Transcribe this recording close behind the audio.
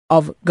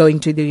of going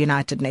to the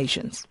United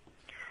Nations?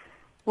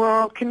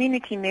 Well,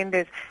 community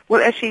members, well,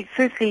 actually,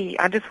 firstly,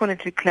 I just wanted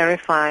to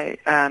clarify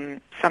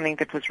something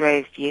that was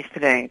raised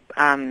yesterday,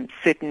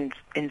 certain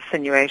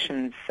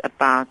insinuations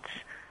about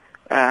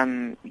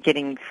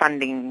getting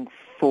funding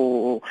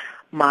for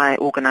my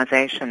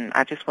organization.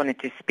 I just wanted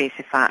to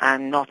specify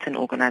I'm not an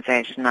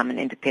organization, I'm an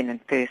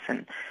independent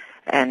person,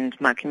 and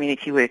my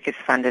community work is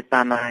funded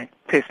by my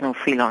personal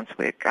freelance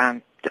work.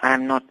 I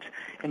am not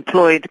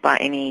employed by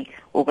any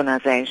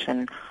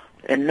organization,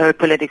 no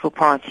political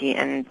party,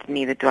 and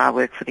neither do I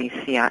work for the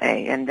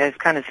CIA. And those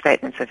kind of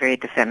statements are very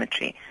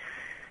defamatory.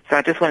 So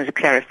I just wanted to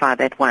clarify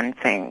that one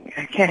thing.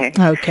 Okay.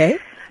 Okay.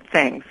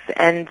 Thanks.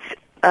 And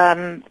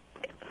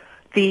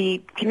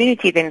the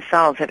community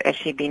themselves have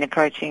actually been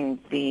approaching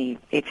the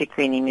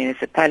eThekwini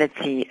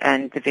municipality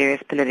and the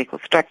various political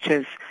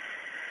structures,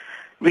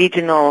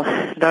 regional,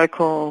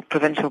 local,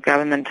 provincial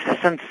government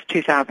since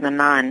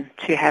 2009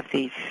 to have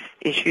these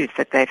issues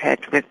that they've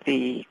had with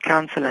the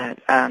councillor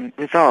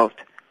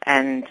resolved.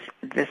 And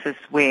this is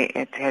where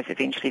it has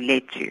eventually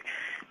led to,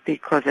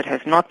 because it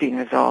has not been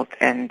resolved,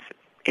 and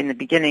in the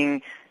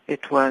beginning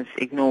it was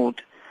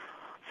ignored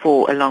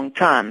for a long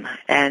time.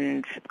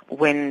 And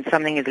when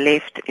something is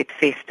left, it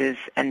festers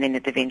and then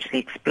it eventually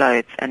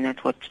explodes, and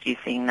that's what you're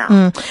seeing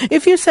now.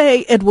 If you say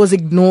it was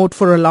ignored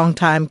for a long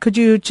time, could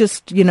you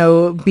just,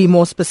 be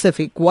more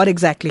specific? What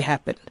exactly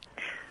happened?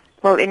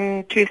 Well,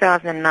 in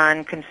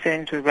 2009,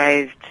 concerns were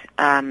raised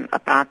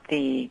about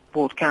the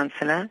ward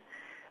councillor.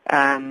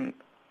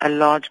 A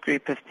large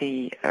group of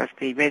the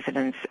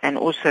residents and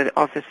also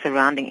of the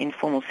surrounding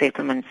informal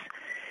settlements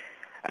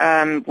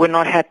were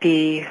not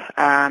happy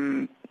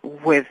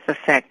with the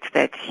fact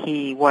that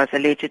he was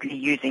allegedly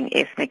using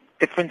ethnic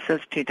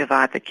differences to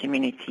divide the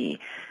community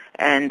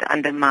and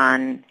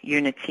undermine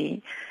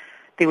unity.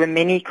 There were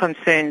many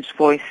concerns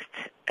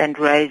voiced and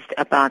raised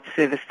about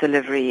service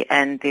delivery,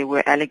 and there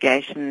were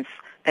allegations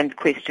and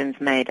questions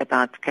made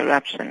about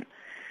corruption.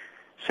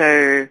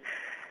 So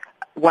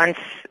once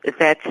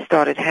that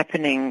started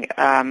happening,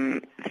 as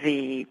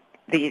I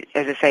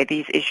say,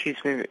 these issues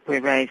were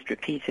raised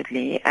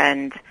repeatedly,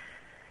 and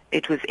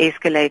it was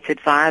escalated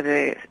via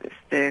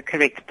the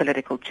correct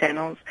political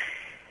channels,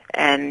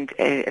 and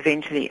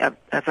eventually a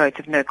vote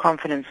of no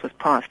confidence was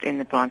passed in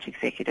the branch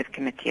executive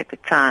committee at the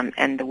time,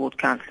 and the ward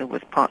councillor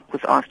was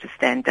asked to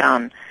stand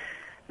down.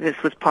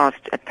 This was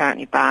passed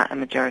apparently by a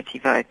majority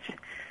vote.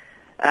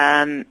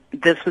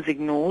 This was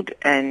ignored,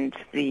 and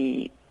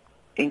the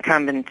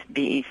incumbent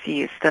BEC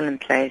is still in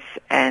place,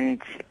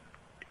 and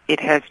it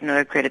has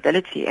no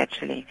credibility,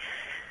 actually.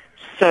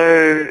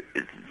 So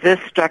this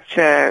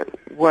structure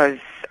was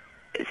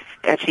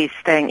actually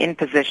staying in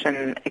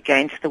position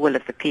against the will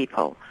of the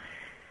people.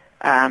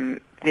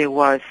 There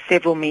was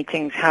several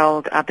meetings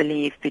held, I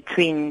believe,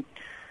 between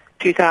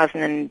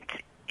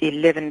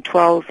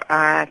 2011-12,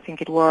 I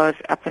think it was,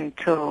 up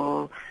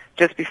until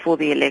just before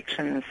the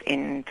elections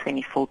in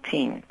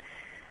 2014,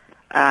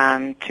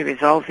 to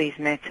resolve these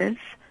matters.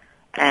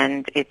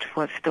 And it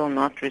was still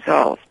not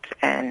resolved.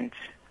 And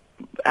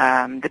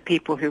the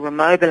people who were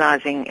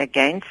mobilizing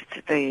against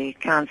the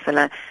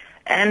councillor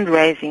and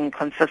raising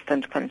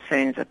consistent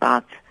concerns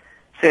about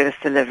service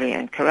delivery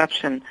and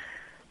corruption,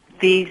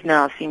 these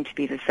now seem to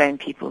be the same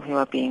people who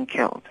are being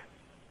killed.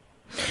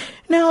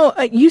 Now,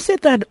 you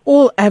said that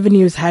all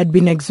avenues had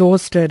been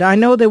exhausted. I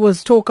know there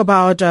was talk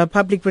about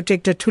Public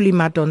Protector Thuli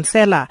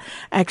Madonsela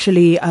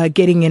actually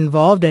getting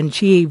involved, and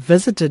she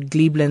visited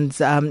Glebelands,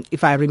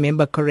 if I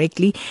remember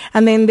correctly.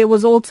 And then there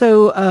was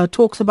also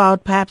talks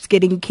about perhaps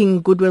getting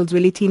King Goodwill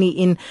Zwelithini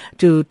in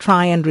to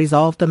try and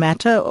resolve the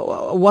matter.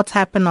 What's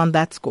happened on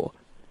that score?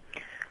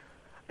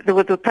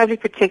 The Public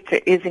Protector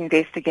is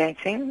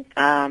investigating.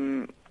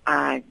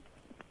 I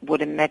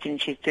would imagine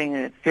she's doing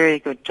a very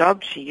good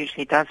job. She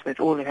usually does with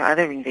all of her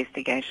other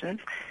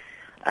investigations.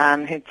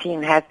 Her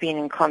team have been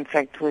in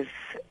contact with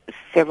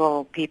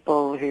several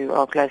people who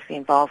are closely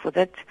involved with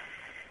it.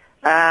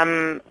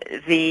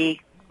 The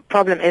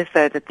problem is,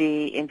 though, that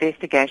the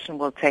investigation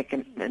will take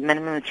a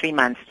minimum of 3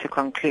 months to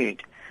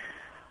conclude.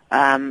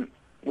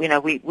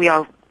 We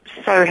are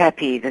so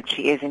happy that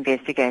she is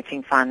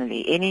investigating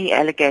finally. Any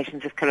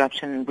allegations of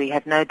corruption, we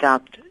have no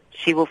doubt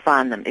she will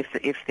find them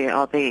if they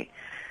are there.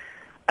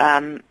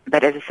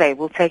 But as I say, it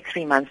will take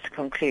 3 months to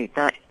conclude.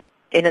 Now,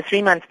 in a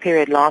 3-month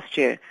period last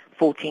year,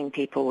 14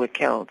 people were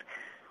killed.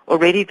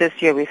 Already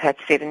this year, we've had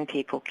 7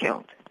 people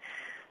killed.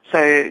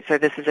 So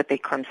this is a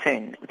big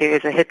concern. There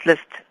is a hit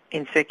list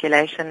in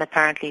circulation,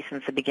 apparently,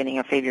 since the beginning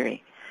of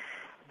February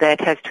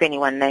that has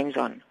 21 names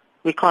on.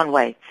 We can't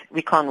wait.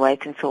 We can't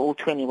wait until all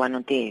 21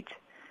 are dead.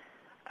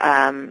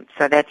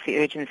 So that's the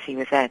urgency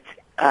with that.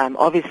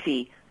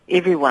 Obviously,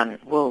 everyone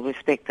will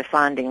respect the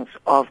findings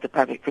of the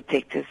Public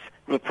Protector's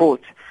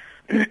report.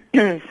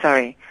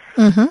 Sorry.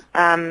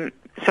 Mm-hmm.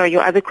 So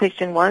your other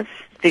question was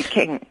the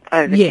king.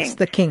 Oh, the yes, king.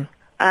 The king.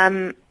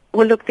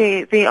 Well, look,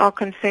 there are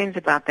concerns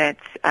about that.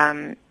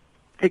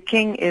 The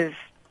king is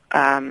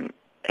a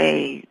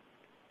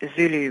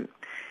Zulu,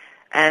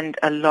 and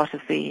a lot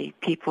of the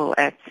people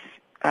at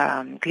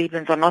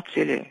Glebelands are not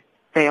Zulu.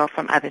 they are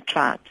from other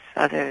tribes,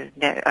 other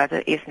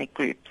ethnic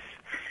groups.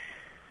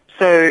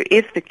 So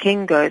if the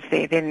king goes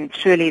there, then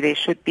surely there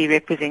should be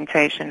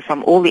representation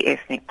from all the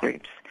ethnic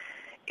groups.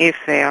 If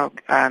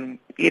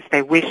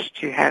they wish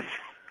to have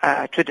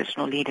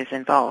traditional leaders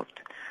involved,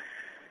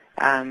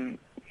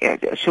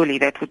 surely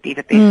that would be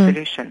the best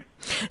solution.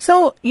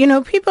 So,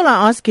 people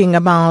are asking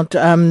about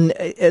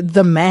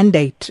the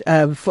mandate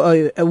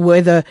for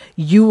whether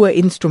you were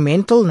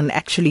instrumental in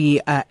actually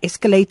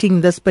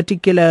escalating this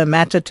particular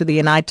matter to the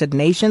United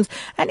Nations,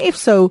 and if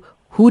so,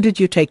 who did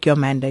you take your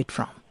mandate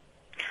from?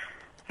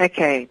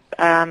 Okay.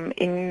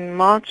 In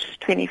March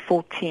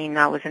 2014,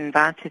 I was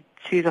invited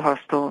to the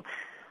hostel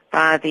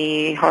by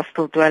the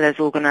hostel dwellers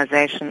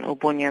organization,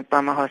 Ubunye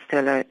Bama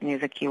Hostel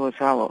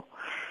Nizakiwazawo.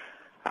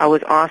 I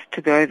was asked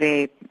to go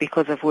there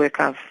because of work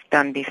I've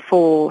done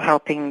before,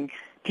 helping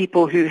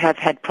people who have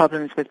had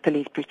problems with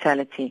police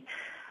brutality.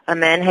 A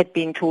man had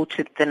been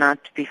tortured the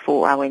night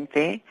before I went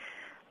there,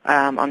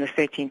 on the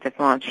 13th of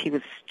March. He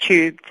was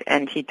tubed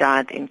and he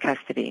died in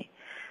custody.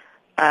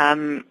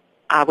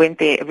 I went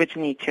there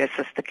originally to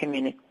assist the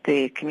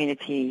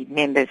community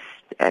members,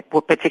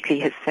 particularly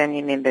his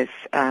family members,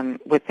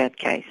 with that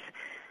case,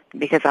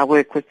 because I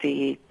work with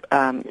the,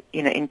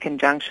 in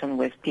conjunction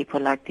with people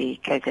like the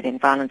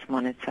KZN Violence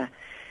Monitor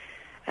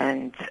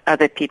and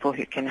other people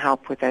who can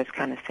help with those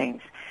kind of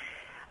things.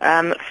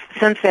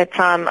 Since that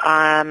time,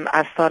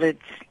 I started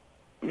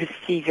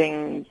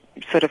receiving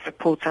sort of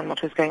reports on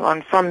what was going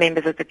on from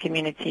members of the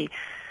community.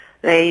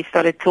 They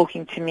started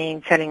talking to me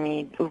and telling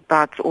me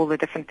about all the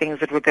different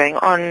things that were going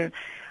on.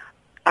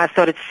 I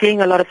started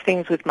seeing a lot of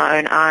things with my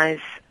own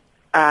eyes.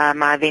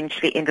 I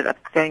eventually ended up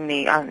going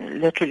there,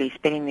 literally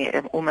spending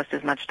there almost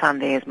as much time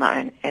there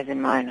as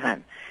in my own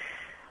home.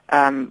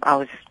 I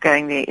was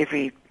going there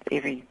every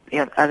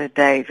other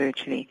day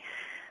virtually.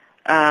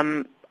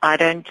 I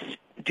don't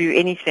do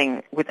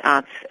anything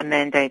without a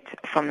mandate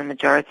from the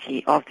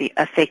majority of the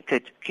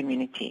affected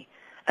community.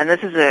 And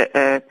this is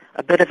a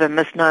bit of a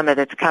misnomer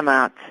that's come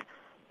out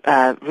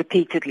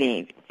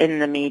repeatedly in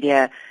the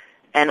media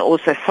and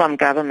also from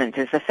government,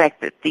 is the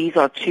fact that these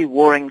are two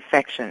warring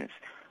factions.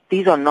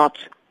 These are not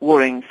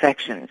warring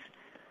factions.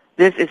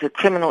 This is a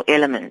criminal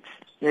element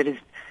that is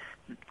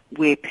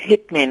where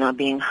hitmen are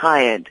being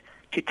hired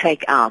to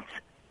take out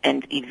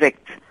and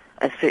evict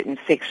a certain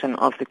section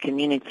of the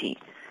community.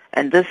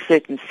 And this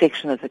certain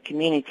section of the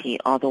community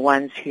are the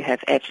ones who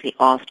have actually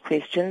asked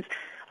questions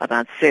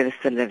about service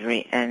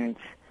delivery and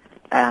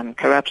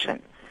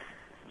corruption.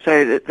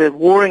 So the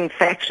warring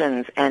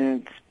factions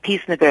and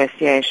peace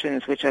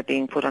negotiations which are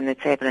being put on the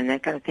table and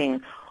that kind of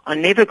thing are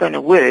never going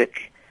to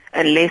work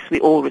unless we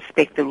all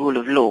respect the rule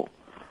of law.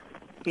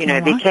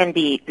 There can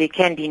be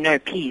no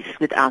peace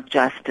without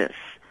justice.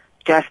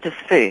 Justice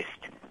first,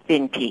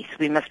 then peace.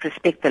 We must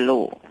respect the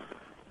law.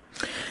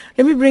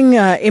 Let me bring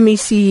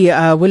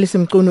MEC Willies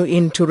Mchunu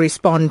in to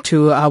respond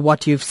to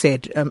what you've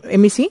said.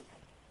 MEC?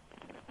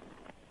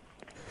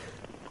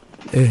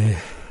 Thank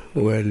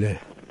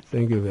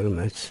you very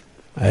much.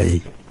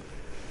 I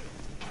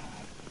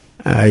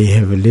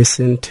have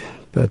listened,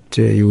 but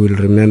you will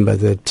remember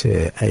that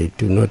I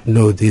do not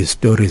know these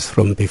stories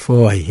from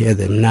before. I hear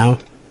them now,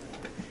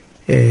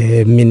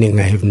 meaning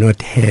I have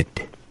not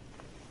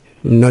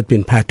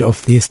been part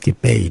of this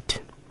debate.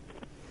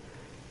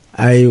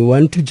 I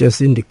want to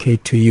just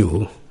indicate to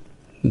you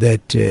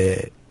that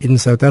in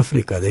South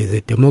Africa there is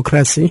a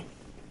democracy.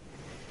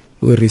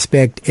 We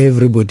respect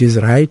everybody's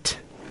right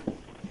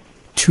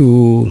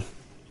to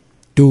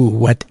do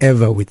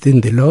whatever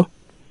within the law,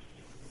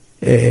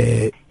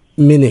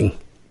 meaning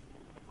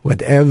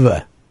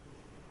whatever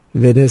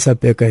Vanessa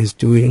Burger is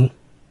doing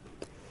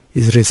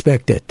is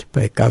respected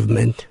by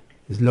government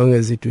as long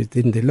as it's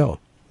within the law.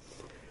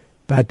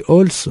 But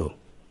also,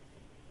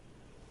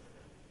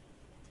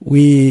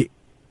 we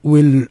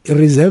will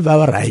reserve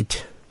our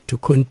right to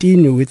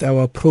continue with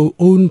our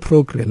own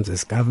programs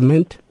as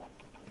government,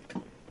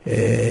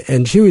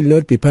 and she will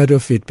not be part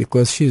of it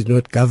because she is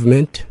not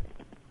government,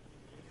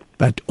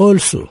 but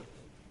also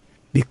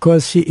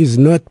because she is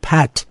not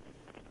part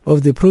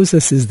of the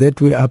processes that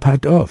we are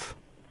part of.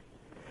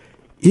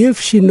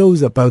 If she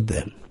knows about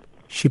them,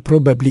 she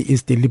probably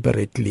is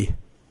deliberately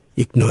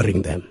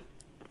ignoring them.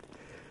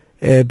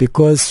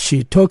 Because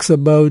she talks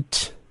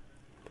about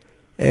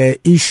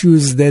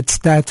issues that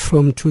start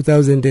from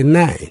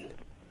 2009,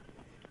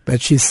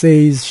 but she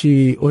says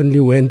she only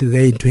went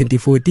there in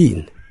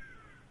 2014,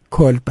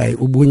 called by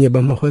Ubunye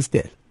Bama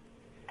Hostel.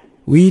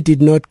 We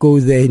did not go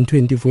there in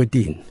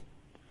 2014.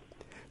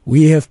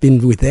 We have been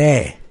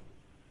there,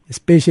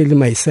 especially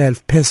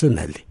myself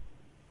personally,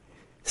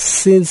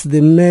 since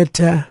the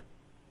matter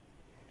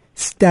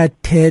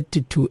started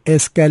to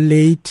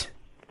escalate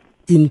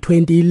in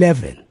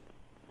 2011.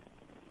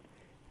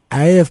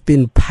 I have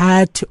been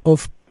part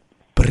of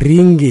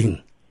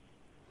bringing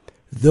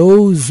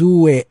those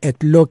who were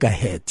at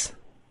loggerheads.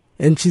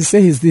 And she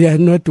says they are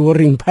not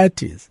warring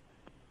parties.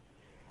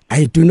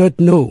 I do not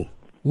know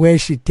where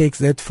she takes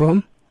that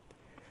from.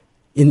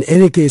 In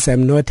any case,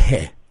 I'm not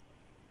her.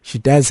 She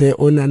does her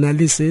own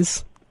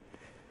analysis.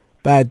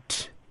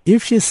 But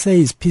if she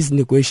says peace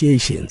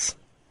negotiations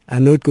are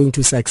not going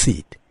to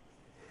succeed,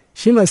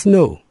 she must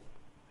know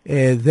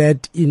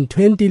that in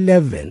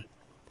 2011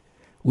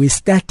 we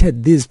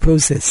started these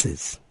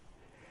processes,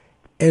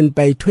 and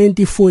by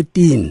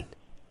 2014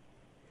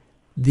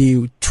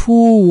 the two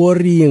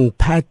warring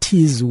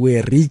parties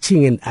were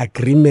reaching an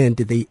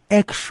agreement. They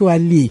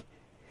actually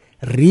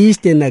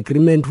reached an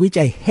agreement which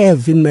I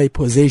have in my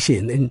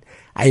possession, and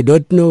I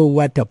don't know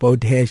what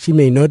about her. She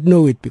may not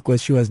know it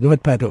because she was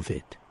not part of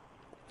it.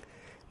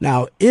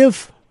 Now,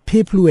 if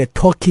people were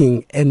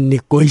talking and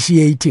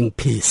negotiating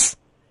peace,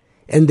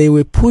 and they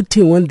were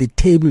putting on the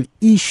table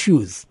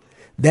issues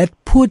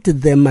that put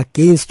them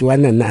against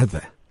one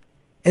another,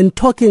 and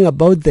talking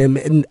about them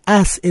and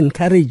us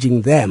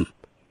encouraging them,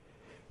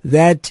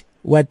 that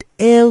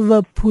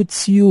whatever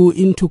puts you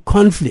into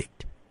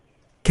conflict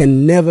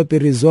can never be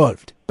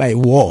resolved by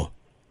war.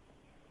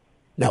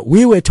 Now,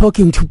 we were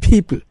talking to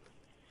people.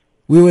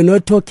 We were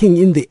not talking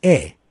in the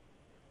air.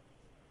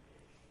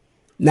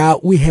 Now,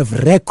 we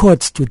have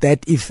records to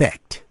that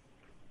effect.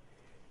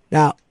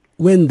 Now,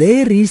 when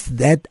they reached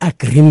that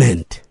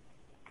agreement,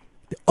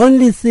 the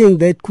only thing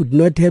that could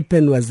not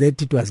happen was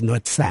that it was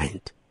not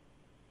signed.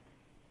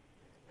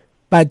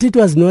 But it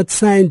was not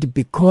signed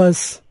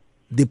because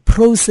the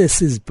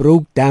processes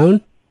broke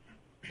down,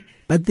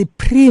 but the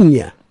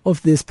premier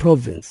of this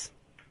province,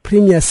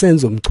 Premier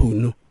Senzo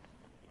Mchunu,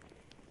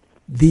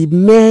 the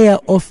mayor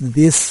of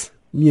this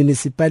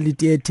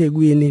municipality,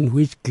 eThekwini, in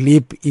which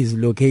Glebe is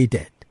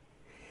located,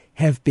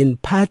 have been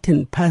part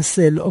and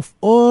parcel of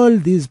all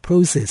these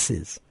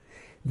processes.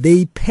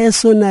 They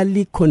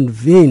personally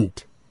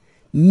convened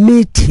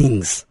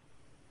meetings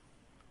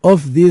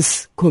of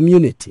this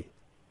community,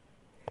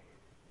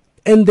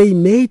 and they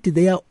made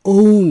their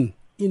own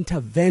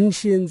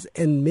interventions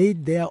and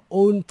made their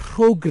own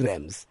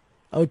programs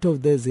out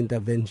of those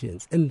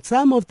interventions. And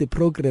some of the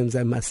programs,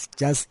 I must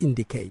just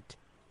indicate,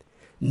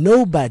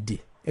 nobody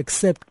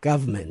except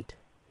government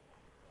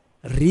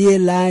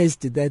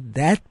realized that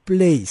that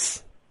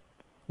place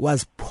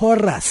was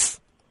porous.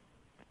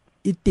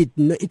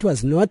 It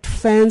was not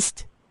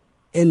fenced,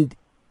 and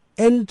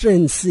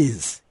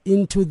entrances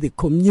into the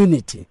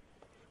community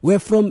were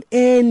from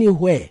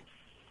anywhere.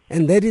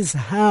 And that is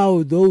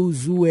how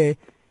those who were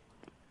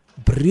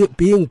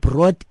being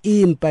brought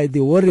in by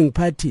the warring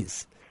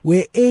parties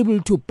were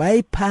able to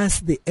bypass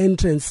the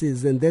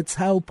entrances, and that's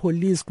how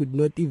police could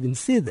not even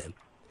see them.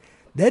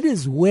 That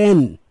is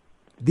when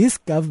this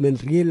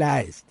government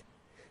realized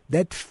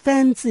that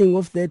fencing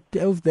of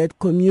that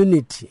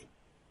community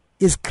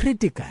is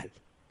critical,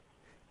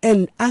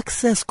 and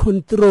access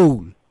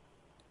control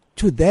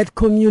to that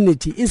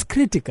community is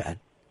critical,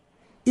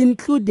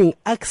 including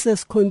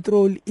access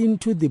control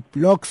into the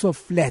blocks of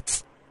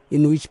flats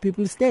in which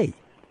people stay.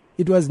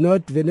 It was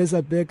not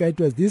Vanessa Burger, it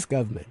was this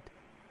government.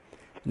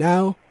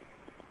 Now,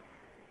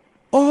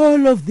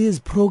 all of these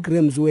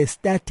programs were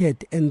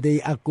started, and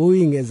they are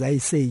going, as I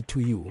say to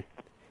you.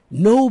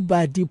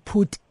 Nobody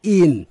put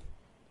in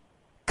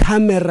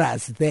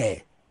cameras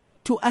there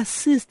to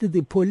assist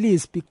the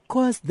police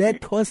because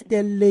that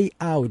hostel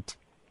layout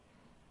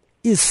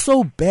is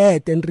so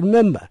bad. And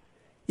remember,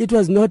 it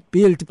was not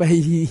built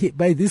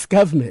by this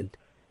government.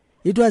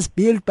 It was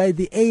built by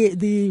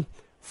the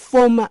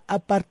former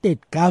apartheid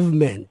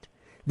government.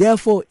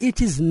 Therefore,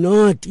 it is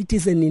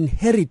an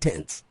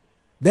inheritance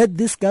that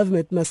this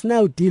government must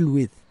now deal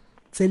with.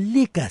 It's a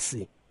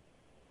legacy.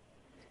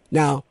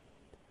 Now,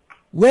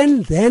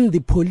 when then the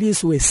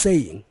police were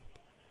saying,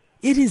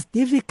 it is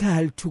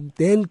difficult to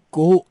then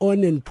go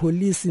on and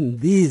police in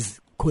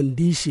these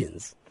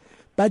conditions,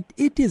 but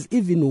it is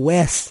even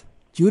worse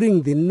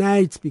during the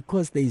nights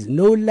because there is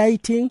no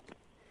lighting.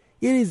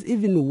 It is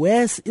even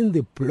worse in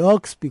the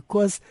blocks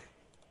because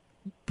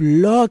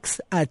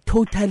blocks are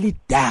totally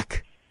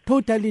dark.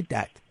 Totally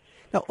dark.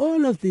 Now,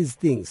 all of these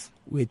things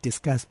were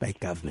discussed by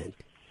government.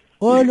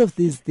 All of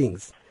these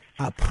things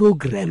are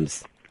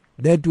programs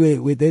that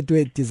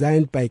were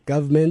designed by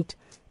government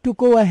to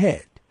go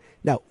ahead.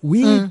 Now,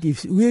 we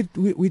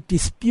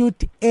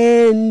dispute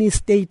any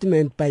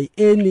statement by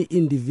any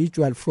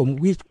individual from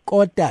which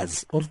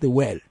quarters of the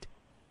world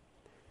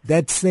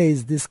that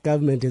says this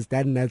government has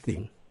done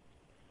nothing.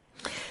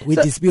 We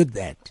dispute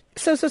that.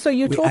 So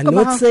you talk about... We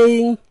are not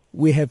saying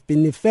we have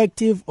been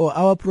effective or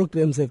our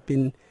programs have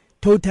been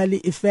totally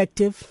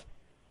effective,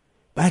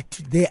 but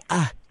there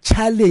are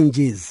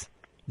challenges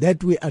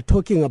that we are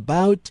talking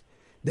about,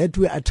 that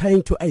we are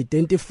trying to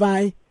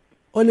identify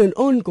on an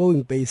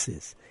ongoing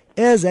basis.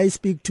 As I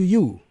speak to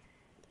you,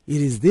 it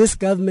is this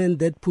government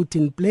that put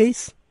in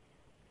place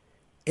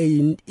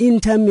an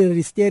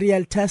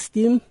interministerial task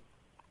team,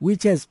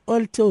 which has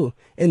also,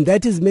 and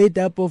that is made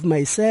up of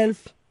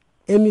myself,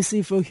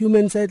 MEC for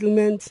Human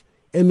Settlements,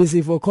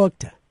 MEC for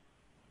COCTA.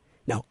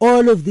 Now,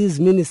 all of these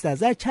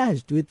ministers are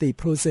charged with the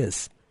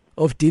process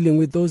of dealing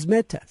with those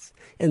matters.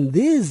 And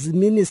these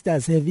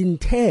ministers have in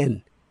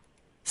turn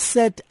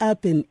set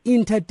up an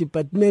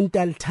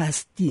interdepartmental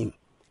task team,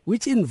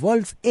 which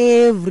involves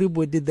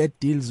everybody that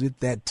deals with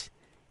that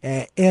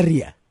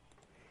area.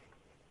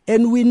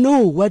 And we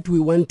know what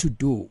we want to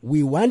do.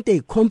 We want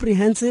a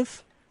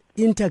comprehensive,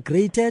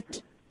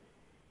 integrated,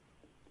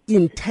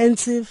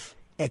 intensive,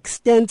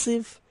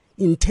 extensive,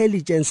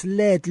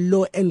 intelligence-led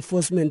law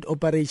enforcement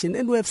operation.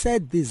 And we have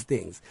said these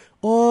things.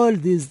 All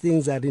these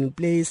things are in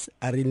place,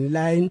 are in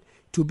line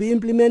to be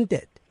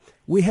implemented.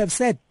 We have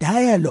said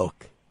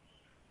dialogue.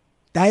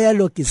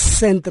 Dialogue is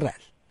central.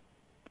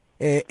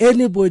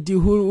 Anybody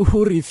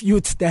who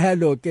refutes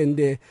dialogue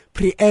and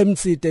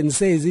preempts it and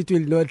says it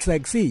will not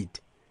succeed,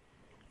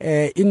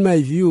 in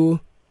my view,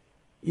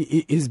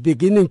 is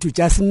beginning to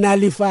just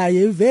nullify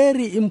a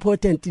very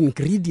important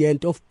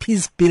ingredient of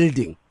peace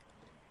building.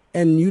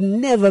 And you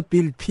never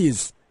build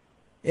peace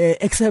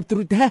except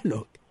through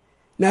dialogue.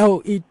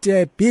 Now,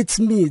 it beats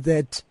me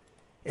that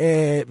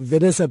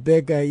Vanessa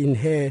Burger, in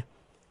her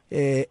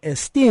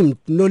esteemed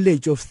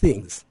knowledge of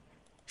things,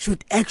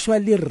 should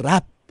actually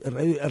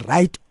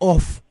write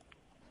off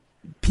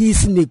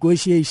peace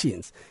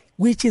negotiations,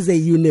 which is a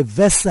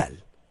universal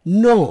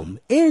norm.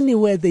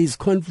 Anywhere there is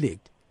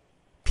conflict,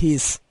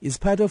 peace is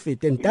part of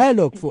it, and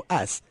dialogue for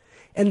us.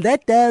 And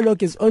that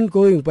dialogue is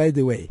ongoing, by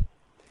the way.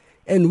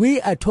 And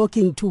we are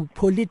talking to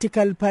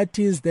political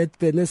parties that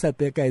Vanessa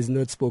Burger has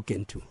not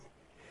spoken to.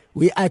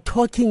 We are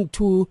talking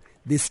to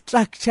the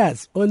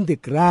structures on the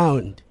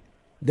ground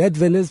that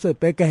Vanessa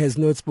Burger has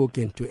not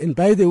spoken to. And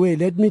by the way,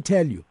 let me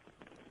tell you,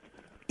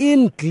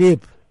 in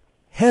Glebe,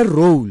 her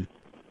role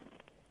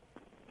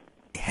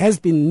has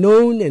been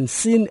known and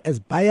seen as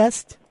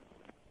biased,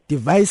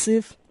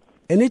 divisive,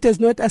 and it has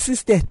not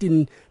assisted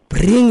in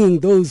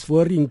bringing those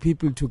warring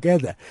people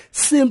together,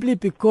 simply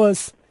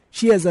because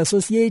she has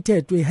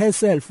associated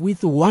herself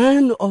with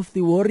one of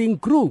the warring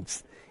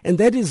groups, and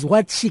that is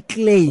what she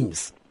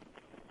claims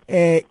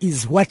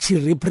is what she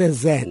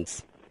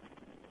represents.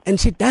 And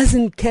she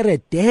doesn't care a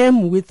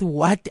damn with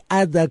what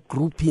other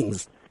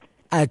groupings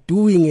are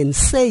doing and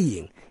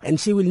saying, and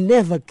she will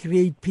never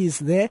create peace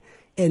there,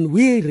 and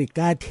we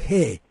regard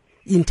her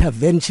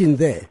intervention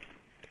there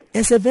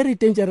as a very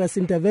dangerous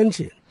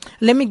intervention.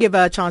 Let me give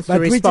her a chance to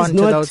respond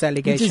to those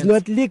allegations. Which is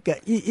not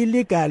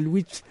illegal,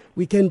 which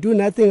we can do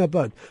nothing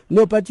about.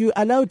 No, but you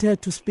allowed her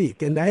to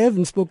speak, and I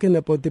haven't spoken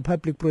about the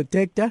public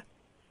protector.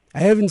 I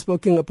haven't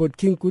spoken about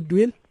King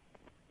Goodwill.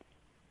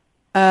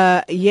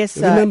 Yes,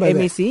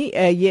 MEC.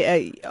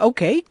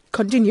 Okay,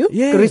 continue.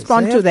 Yes,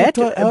 respond to that.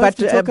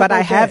 But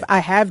I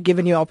have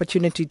given you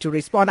opportunity to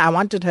respond. I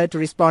wanted her to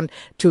respond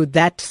to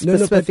that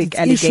specific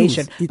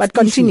allegation. But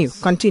continue.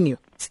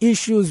 It's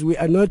issues. We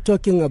are not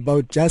talking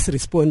about just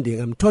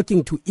responding. I'm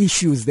talking to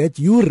issues that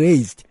you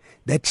raised,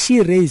 that she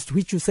raised,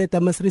 which you said I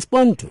must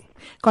respond to.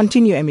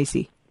 Continue,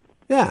 MEC.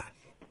 Yeah.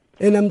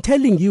 And I'm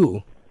telling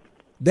you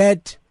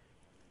that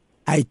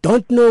I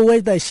don't know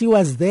whether she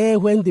was there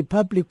when the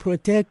public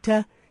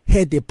protector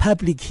had a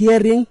public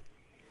hearing.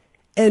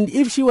 And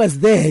if she was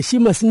there, she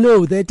must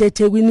know that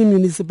eThekwini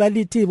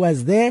municipality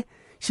was there.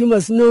 She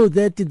must know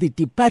that the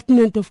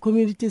Department of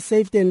Community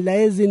Safety and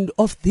Liaison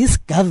of this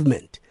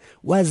government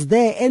was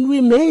there, and we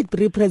made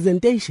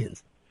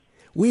representations.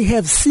 We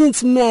have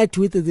since met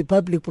with the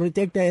public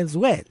protector as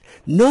well,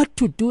 not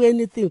to do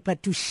anything,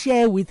 but to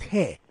share with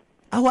her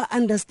our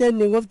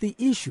understanding of the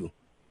issue.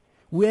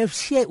 We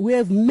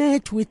have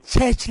met with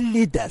church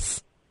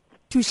leaders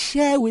to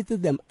share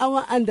with them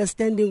our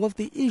understanding of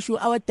the issue,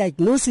 our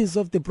diagnosis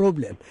of the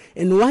problem,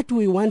 and what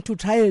we want to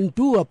try and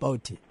do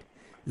about it.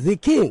 The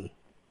king,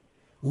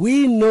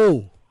 we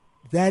know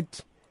that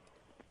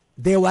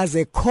there was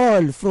a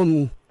call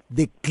from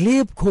the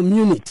Glebe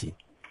community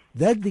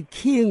that the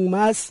king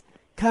must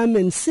come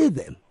and see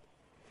them.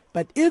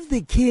 But if the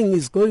king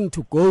is going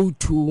to go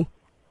to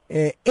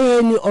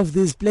any of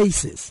these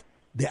places,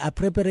 there are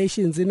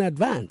preparations in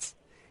advance.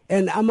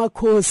 And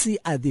Amakosi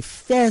are the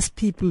first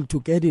people to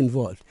get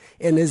involved.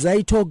 And as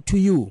I talk to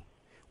you,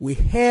 we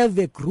have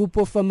a group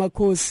of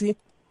Amakosi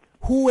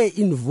who were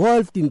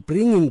involved in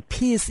bringing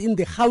peace in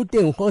the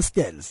Gauteng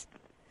hostels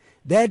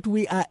that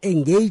we are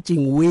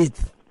engaging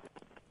with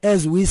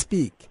as we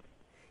speak.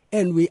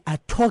 And we are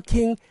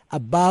talking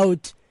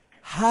about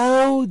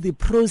how the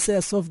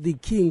process of the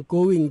king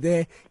going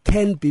there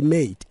can be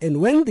made.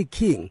 And when the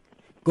king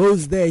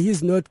goes there,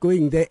 he's not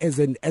going there as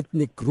an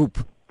ethnic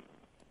group.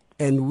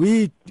 And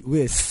we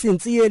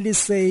sincerely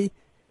say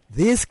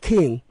this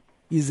king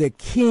is a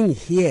king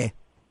here.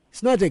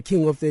 He's not a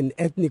king of an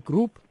ethnic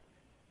group.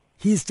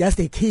 He's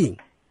just a king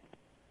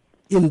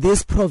in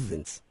this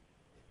province.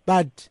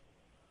 But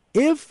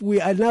if we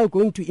are now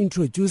going to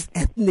introduce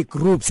ethnic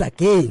groups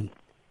again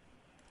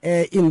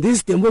in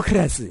this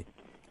democracy,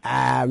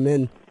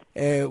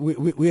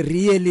 we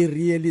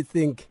really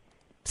think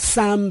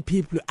some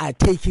people are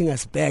taking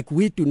us back.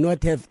 We do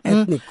not have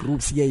ethnic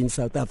groups here in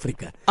South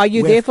Africa. Are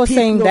you therefore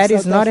saying that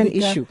is not an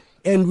issue?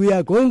 And we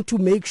are going to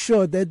make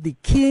sure that the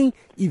king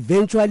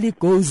eventually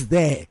goes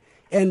there.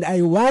 And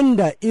I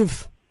wonder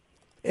if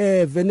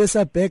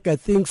Vanessa Burger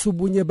thinks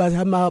Ubunye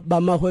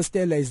Bama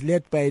Hostel is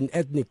led by an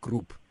ethnic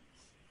group.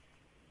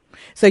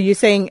 So you're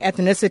saying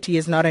ethnicity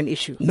is not an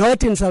issue?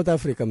 Not in South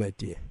Africa, my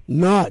dear.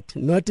 Not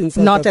in South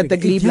Africa. Not at the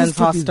Glebelands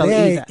hostel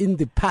either. In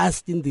the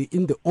past, in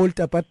the old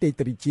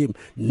apartheid regime.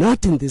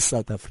 Not in this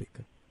South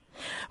Africa.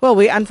 Well,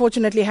 we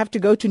unfortunately have to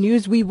go to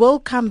news. We will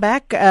come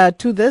back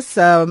to this.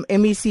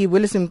 MEC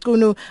Willies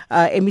Mchunu,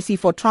 MEC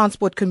for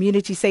Transport,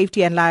 Community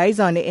Safety and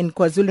Liaison in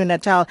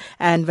KwaZulu-Natal,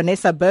 and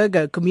Vanessa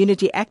Burger,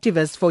 community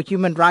activist for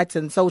human rights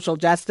and social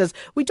justice.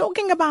 We're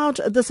talking about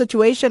the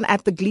situation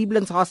at the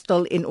Glebelands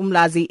hostel in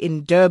Umlazi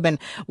in Durban,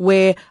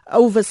 where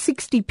over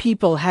 60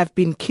 people have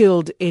been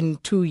killed in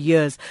 2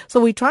 years. So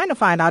we're trying to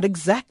find out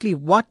exactly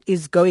what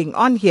is going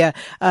on here,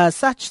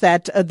 such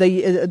that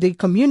the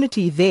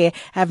community there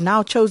have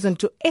now chosen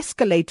to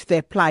escalate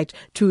their plight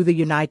to the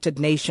United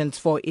Nations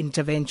for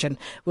intervention.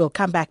 We'll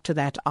come back to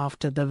that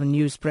after the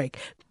news break.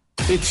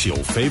 It's your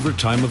favorite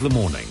time of the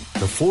morning.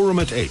 The Forum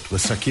at 8 with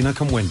Sakina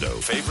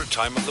Kamwendo. Favorite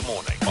time of the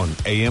morning on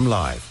AM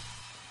Live.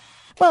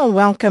 Well,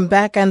 welcome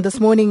back. And this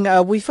morning,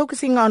 we're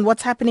focusing on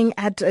what's happening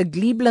at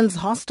Glebelands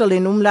hostel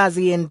in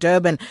Umlazi in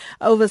Durban.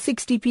 Over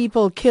 60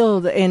 people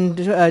killed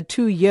in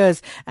 2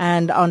 years.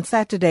 And on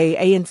Saturday,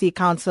 ANC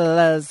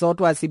councillor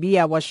Zodwa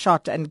Sibiya was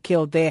shot and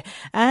killed there.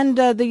 And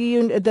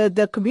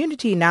the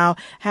community now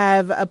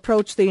have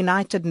approached the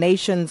United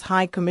Nations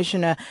High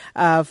Commissioner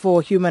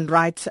for Human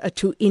Rights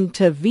to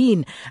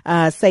intervene,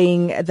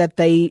 saying that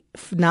they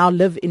now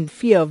live in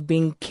fear of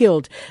being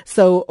killed.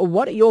 So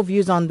what are your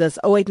views on this?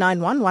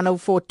 0891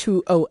 104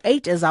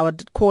 208 is our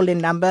call-in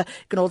number.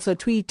 You can also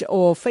tweet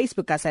or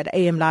Facebook us at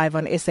AM Live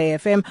on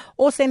SAFM,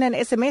 or send an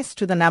SMS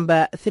to the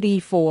number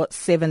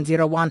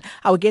 34701.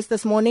 Our guest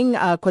this morning,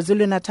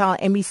 KwaZulu-Natal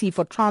MEC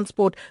for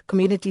Transport,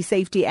 Community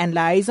Safety and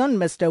Liaison,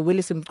 Mr.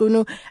 Willies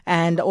Mchunu,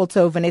 and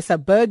also Vanessa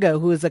Burger,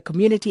 who is a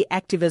community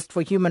activist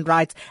for human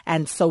rights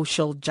and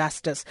social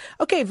justice.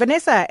 Okay,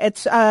 Vanessa,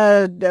 it's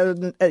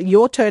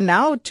your turn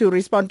now to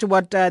respond to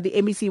what the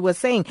MEC was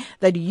saying,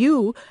 that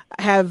you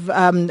have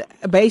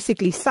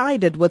basically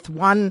sided with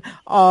one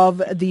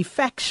of the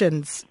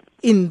factions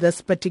in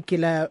this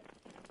particular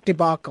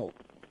debacle.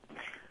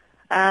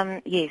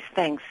 Yes,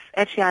 thanks.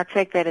 Actually, I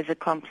take that as a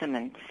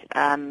compliment,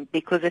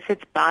 because if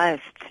it's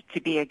biased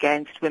to be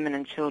against women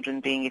and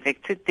children being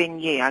evicted, then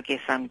yeah, I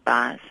guess I'm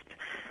biased.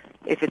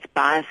 If it's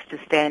biased to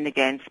stand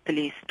against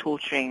police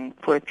torturing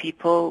poor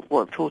people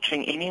or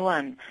torturing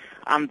anyone,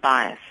 I'm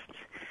biased.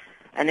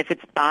 And if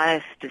it's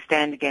biased to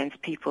stand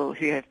against people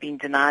who have been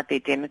denied their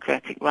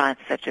democratic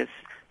rights, such as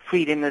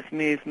freedom of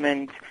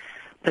movement,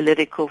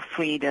 political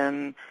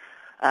freedom,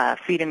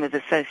 freedom of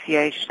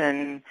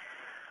association,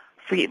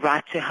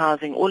 right to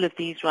housing, all of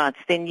these rights,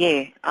 then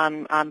yeah,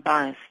 I'm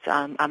biased,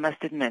 I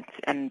must admit.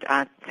 And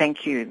I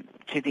thank you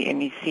to the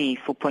MEC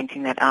for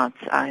pointing that out.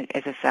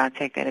 As I say, I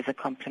take that as a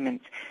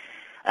compliment.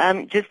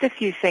 Just a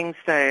few things,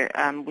 though,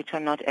 which are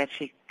not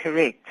actually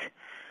correct.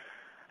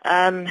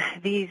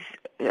 These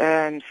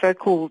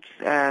so-called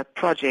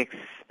projects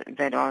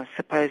that are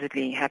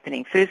supposedly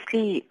happening.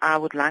 Firstly, I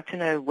would like to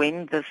know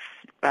when this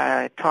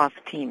task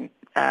team,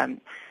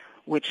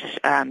 which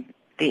the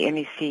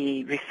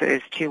MEC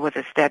refers to, was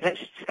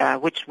established.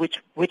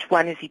 Which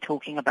one is he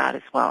talking about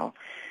as well?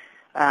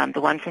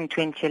 The one from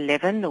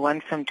 2011, the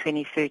one from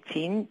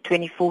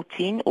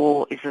 2014,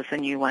 or is this a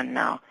new one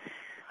now?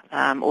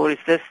 Or is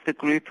this the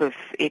group of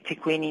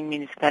eThekwini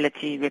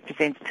municipality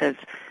representatives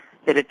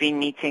that have been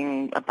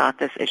meeting about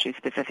this issue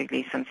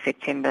specifically since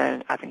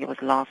September, I think it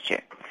was last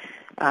year?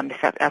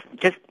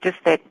 Just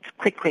that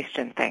quick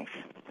question, thanks.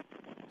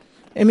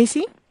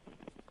 MEC?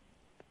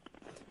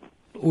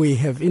 We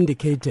have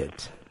indicated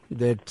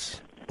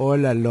that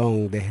all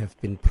along there have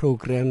been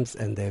programs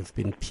and there have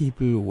been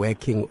people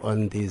working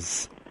on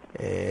these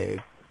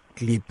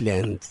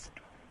Glebelands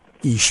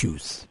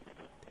issues.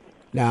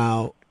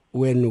 Now,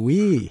 when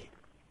we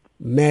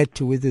met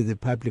with the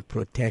public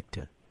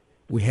protector,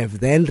 we have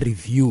then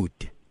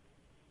reviewed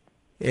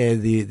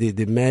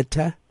the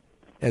matter,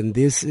 and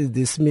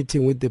this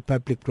meeting with the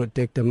public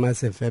protector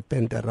must have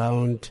happened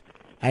around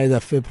either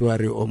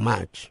February or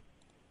March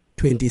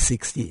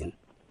 2016.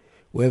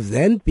 We have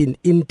then been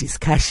in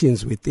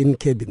discussions within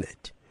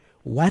Cabinet.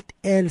 What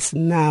else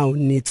now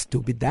needs to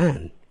be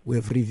done? We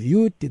have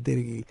reviewed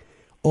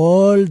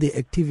all the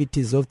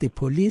activities of the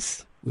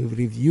police. We've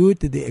reviewed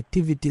the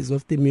activities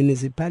of the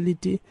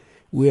municipality.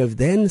 We have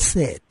then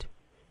said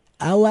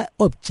our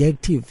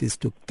objective is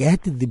to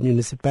get the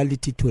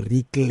municipality to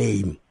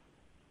reclaim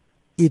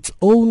its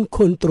own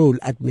control,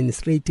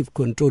 administrative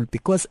control,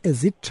 because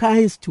as it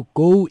tries to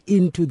go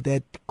into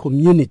that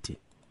community,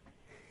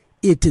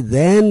 it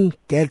then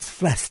gets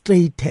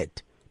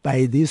frustrated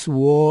by this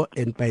war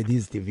and by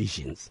these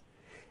divisions.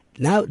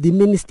 Now, the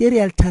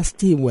ministerial task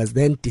team was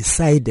then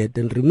decided,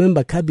 and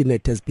remember,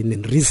 Cabinet has been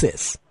in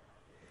recess.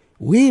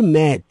 We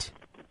met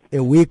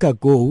a week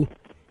ago,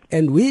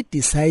 and we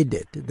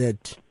decided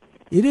that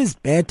it is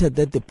better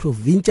that the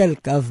provincial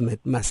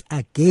government must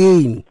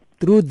again,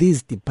 through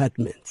these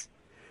departments,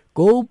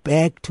 go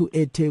back to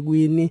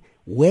eThekwini,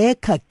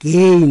 work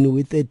again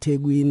with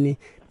eThekwini,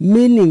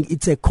 meaning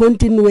it's a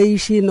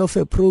continuation of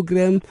a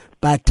program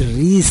but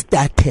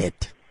restarted.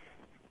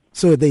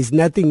 So there's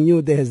nothing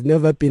new. There has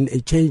never been a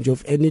change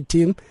of any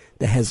team.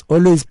 There has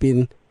always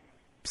been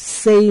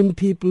same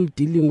people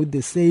dealing with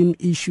the same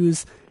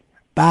issues,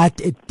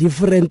 but at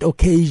different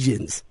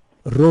occasions,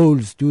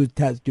 roles do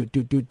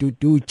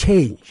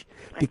change.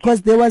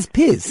 Because there was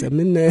peace. I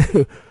mean,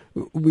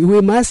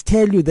 we must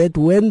tell you that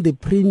when the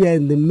Premier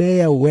and the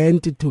Mayor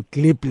went to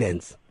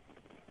Glebelands,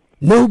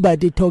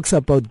 nobody talks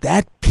about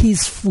that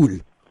peaceful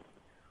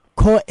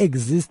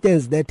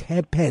coexistence that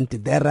happened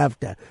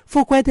thereafter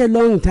for quite a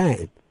long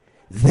time.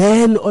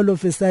 Then all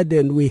of a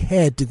sudden we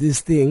had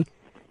this thing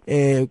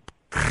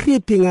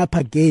creeping up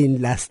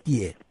again last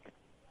year.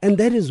 And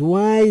that is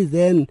why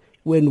then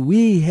when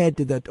we had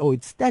that,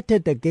 it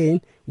started again,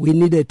 we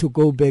needed to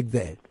go back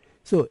there.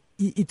 So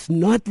it's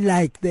not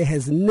like there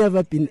has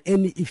never been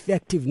any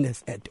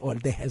effectiveness at all.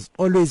 There has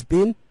always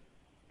been.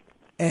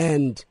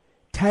 And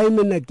time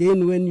and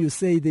again when you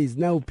say there is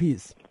now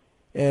peace,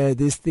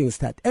 these things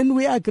start. And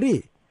we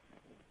agree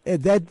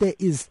that there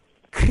is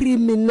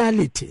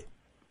criminality.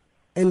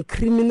 And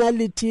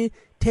criminality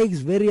takes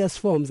various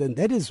forms. And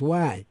that is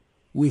why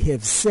we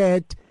have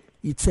said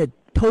it's a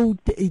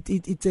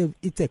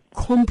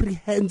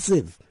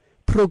comprehensive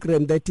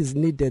program that is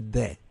needed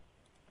there.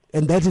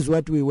 And that is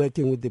what we're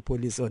working with the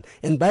police on.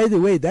 And by the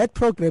way, that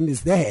program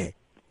is there.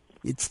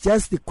 It's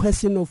just the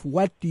question of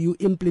what do you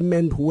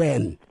implement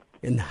when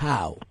and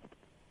how.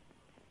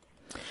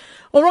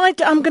 All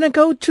right, I'm going to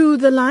go to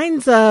the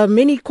lines.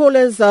 Many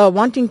callers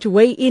wanting to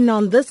weigh in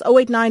on this.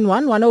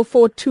 0891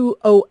 104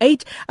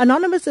 208.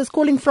 Anonymous is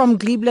calling from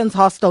Glebelands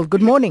Hostel.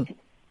 Good morning.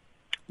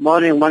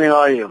 Morning, how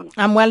are you?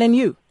 I'm well, and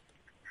you?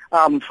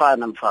 I'm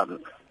fine.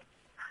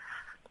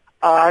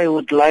 I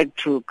would like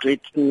to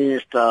greet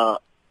Minister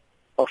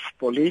of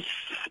Police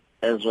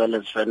as well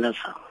as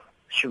Vanessa,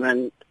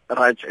 Human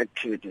Rights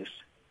Activities.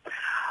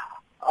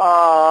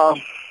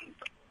 I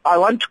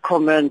want to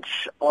comment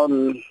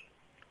on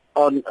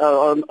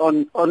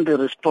the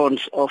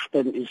response of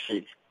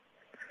MEC.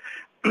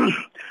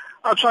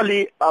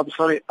 Actually,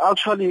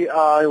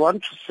 I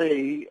want to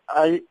say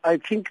I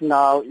think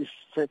now is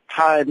the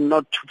time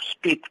not to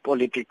speak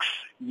politics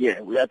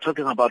here. We are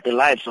talking about the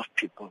lives of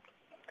people.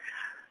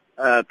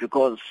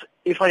 Because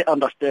if I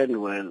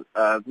understand well,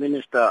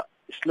 Minister,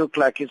 it looks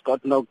like he's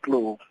got no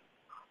clue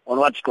on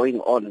what's going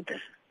on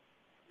there.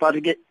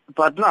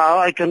 But now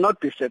I cannot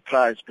be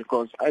surprised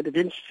because I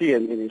didn't see a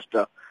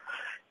minister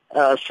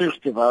since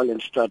the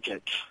violence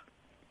started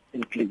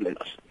in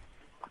Glebelands.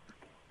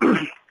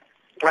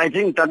 I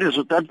think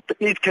that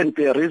it can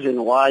be a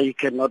reason why he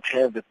cannot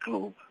have a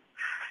clue.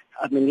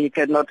 I mean, he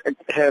cannot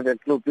have a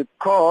clue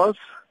because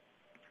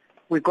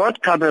we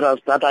got cameras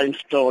that are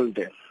installed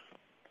there.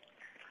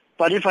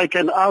 But if I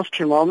can ask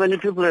him how many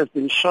people have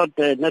been shot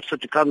there next to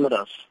the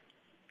cameras,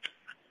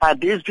 are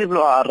these people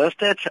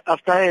arrested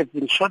after I have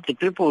been shot? The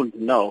people,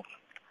 no.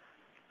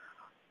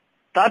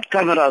 That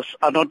cameras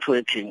are not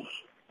working.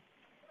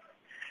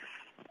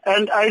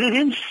 And I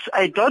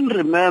don't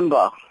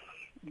remember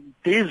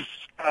these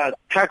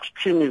tax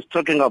team is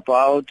talking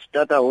about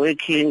that are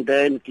working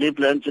there in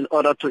Glebelands in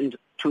order to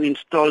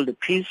install the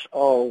peace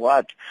or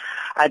what.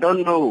 I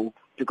don't know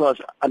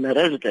because I'm a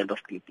resident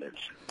of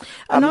Glebelands.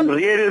 I'm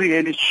really,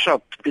 really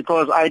shocked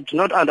because I do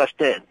not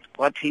understand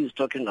what he's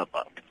talking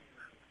about.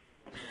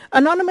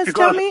 Anonymous,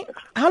 tell me,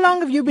 how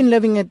long have you been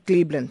living at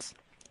Glebelands?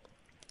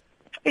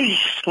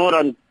 It's more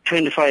than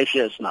 25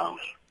 years now.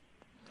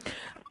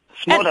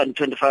 It's more than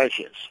 25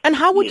 years. And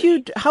how would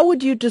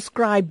you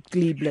describe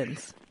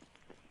Glebelands?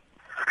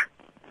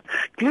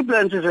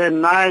 Glebelands is a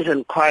nice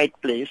and quiet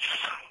place.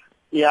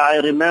 Yeah, I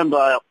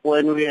remember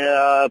when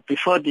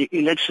before the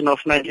election of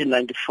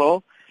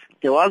 1994,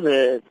 there was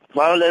a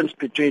violence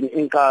between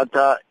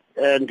Inkatha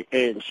and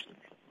ANC.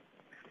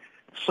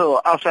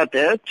 So after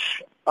that,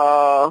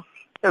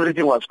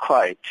 everything was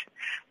quiet.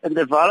 And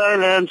the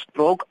violence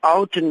broke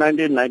out in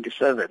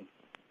 1997.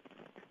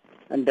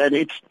 And then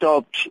it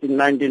stopped in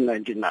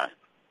 1999.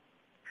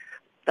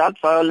 That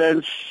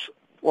violence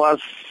was,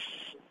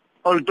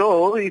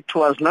 although it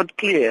was not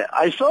clear,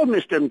 I saw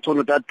Mr.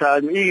 Mchunu that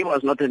time. He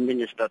was not a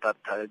minister that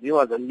time. He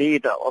was a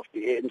leader of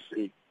the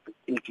ANC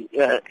in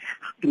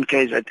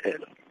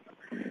KZN.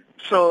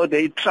 So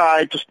they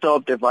tried to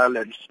stop the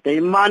violence. They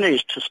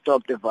managed to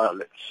stop the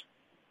violence.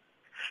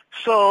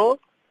 So,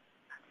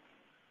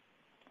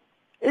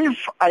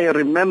 if I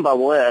remember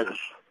well,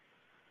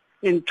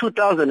 in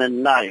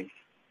 2009,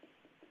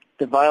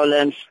 the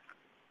violence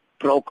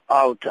broke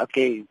out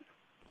again.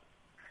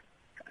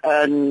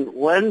 And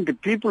when the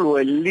people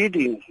were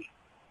leading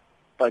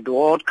by the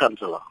ward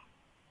councillor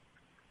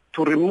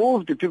to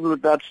remove the people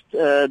that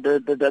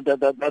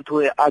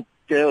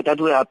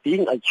were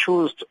being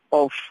accused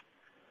of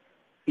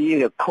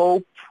being a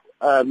COPE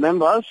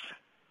members,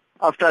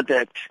 after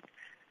that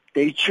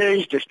they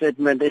changed the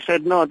statement. They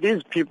said, no,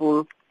 these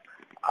people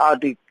are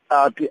the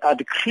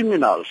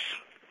criminals,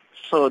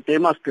 so they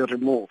must be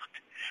removed.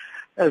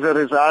 As a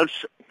result,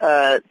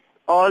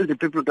 all the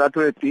people that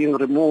were being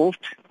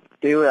removed,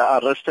 they were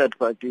arrested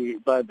by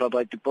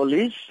the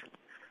police.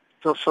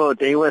 So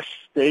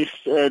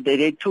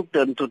they took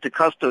them to the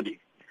custody.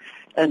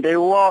 and they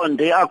won.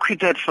 They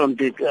acquitted from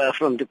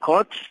the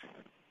court,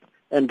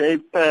 and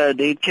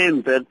they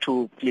came back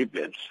to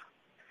Glebelands.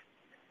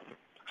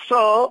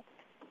 So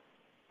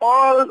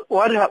all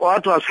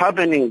what was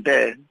happening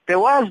there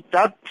was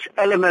that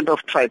element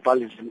of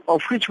tribalism,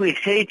 of which we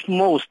hate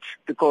most,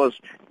 because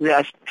we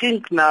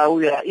think now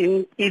we are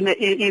in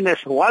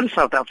one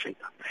South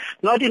Africa,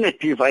 not in a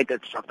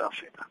divided South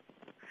Africa.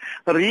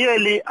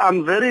 Really,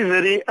 I'm very,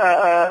 very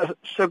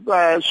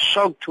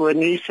shocked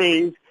when he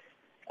says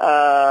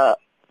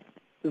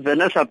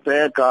Vanessa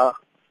Burger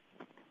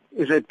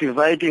is a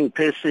dividing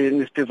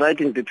person, is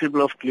dividing the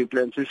people of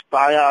Glebelands, is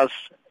biased.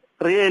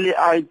 Really,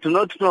 I do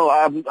not know.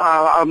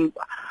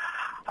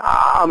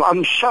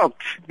 I'm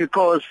shocked,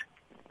 because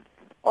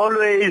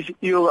always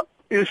you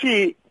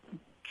see,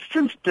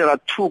 since there are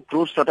two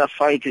groups that are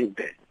fighting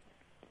there,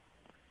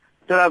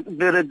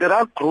 there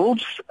are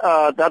groups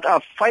that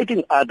are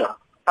fighting other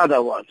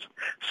ones.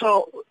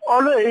 So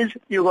always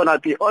you're gonna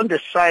be on the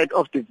side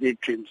of the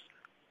victims.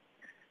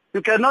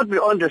 You cannot be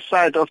on the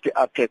side of the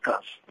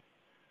attackers.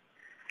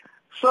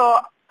 So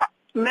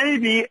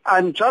maybe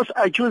I'm just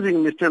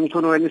accusing Mr.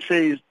 Mchunu when he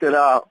says there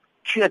are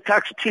few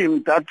tax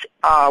teams that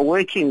are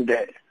working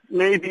there.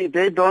 Maybe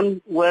they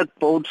don't work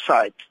both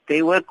sides.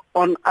 They work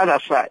on other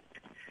side,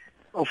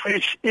 of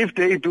which if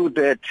they do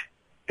that,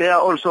 they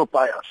are also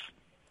biased.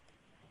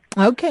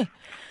 Okay.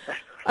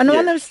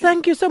 Anonymous,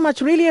 thank you so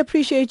much. Really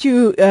appreciate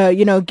you,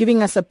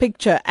 giving us a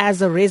picture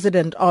as a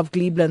resident of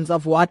Glebelands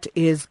of what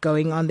is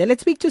going on there.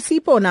 Let's speak to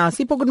Sipho now.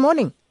 Sipho, good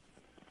morning.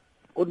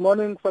 Good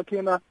morning,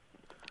 Sakina.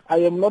 I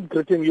am not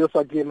greeting you,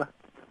 Sakina.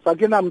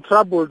 Sakina, I'm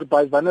troubled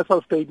by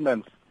Vanessa's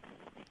statements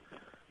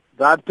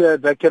that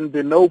there can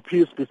be no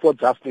peace before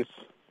justice.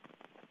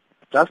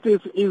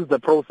 Justice is the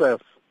process,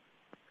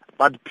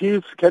 but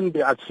peace can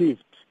be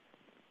achieved.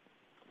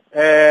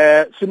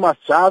 She must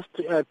just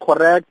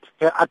correct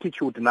her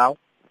attitude now.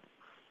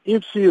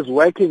 If she is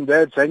working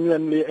there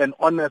genuinely and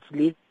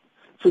honestly,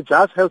 she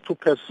just has to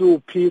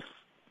pursue peace,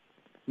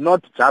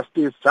 not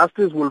justice.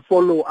 Justice will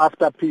follow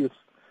after peace.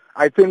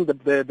 I think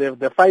that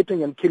the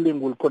fighting and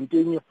killing will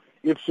continue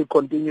if she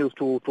continues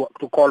to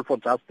call for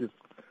justice.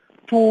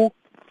 Two,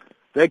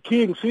 the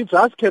king, she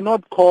just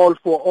cannot call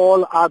for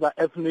all other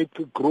ethnic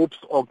groups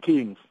or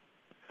kings.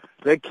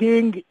 The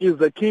king is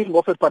the king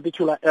of a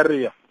particular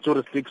area,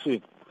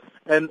 jurisdiction.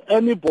 And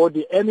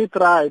anybody, any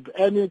tribe,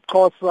 any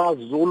Xhosa,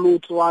 Zulu,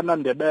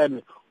 Tswana,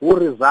 Ndebele, who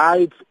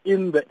resides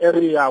in the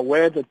area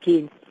where the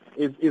king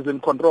is in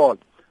control,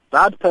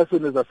 that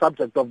person is a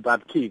subject of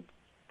that king.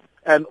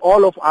 And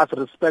all of us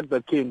respect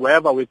the king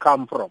wherever we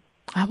come from.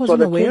 I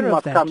wasn't aware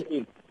of that. Come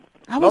in.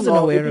 I wasn't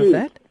aware of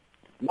that.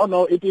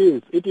 No, it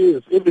is.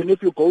 Even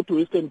if you go to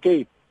Eastern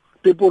Cape,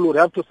 people would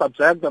have to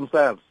subject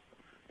themselves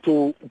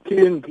to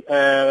King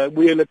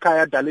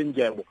Willekaya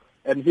Dalindyebo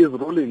and his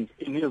rulings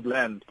in his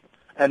land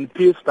and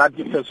peace that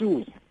he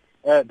pursues.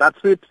 That's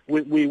it.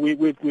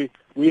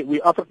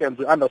 We Africans,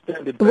 we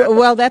understand it better.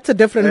 Well, that's a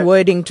different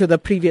wording to the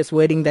previous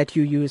wording that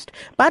you used.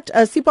 But,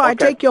 Sipho, okay. I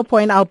take your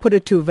point. I'll put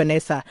it to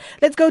Vanessa.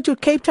 Let's go to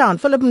Cape Town.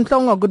 Philip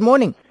Mhlongo, good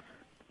morning.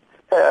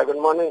 Good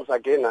morning,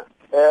 Sakina.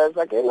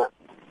 Sakina,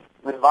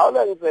 the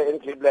violence in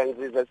Glebelands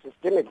is a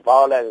systemic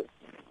violence,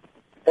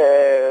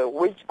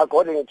 which,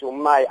 according to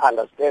my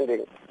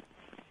understanding,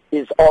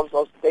 is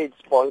also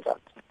state-sponsored.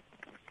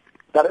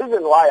 The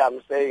reason why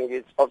I'm saying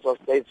it's also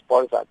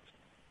state-sponsored,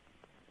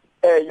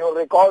 you'll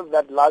recall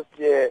that last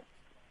year,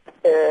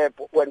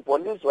 when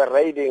police were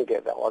raiding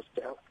the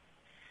hostel,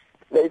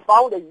 they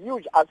found a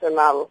huge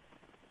arsenal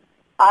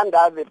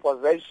under the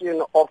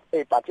possession of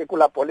a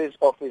particular police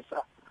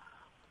officer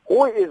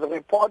who is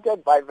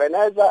reported by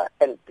Vanessa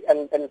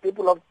and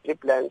people of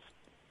Glebelands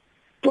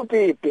to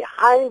be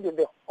behind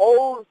the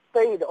whole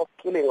state of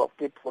killing of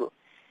people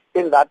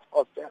in that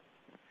hostel.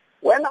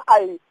 When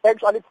I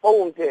actually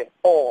phoned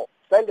or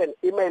sent an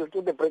email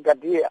to the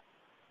brigadier,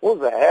 who's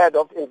the head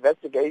of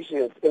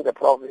investigations in the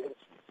province,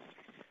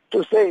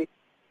 to say,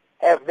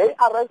 have they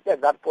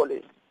arrested that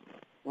police?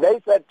 They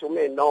said to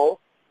me, no,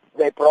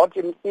 they brought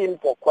him in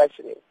for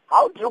questioning.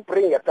 How do you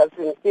bring a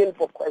person in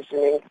for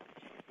questioning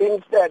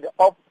instead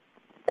of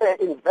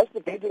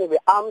investigating the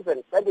arms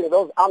and sending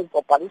those arms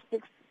for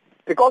ballistics?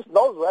 Because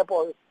those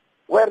weapons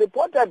were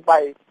reported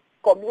by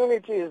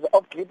communities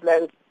of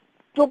Glebelands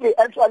to be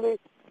actually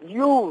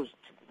used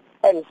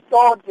and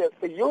stored,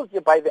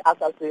 used by the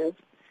assassins,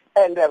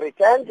 and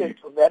returned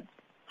to that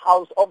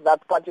house of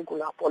that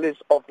particular police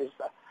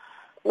officer.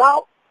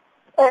 Now,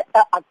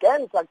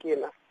 again,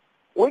 Sakina,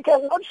 we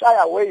cannot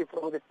shy away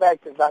from the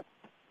fact that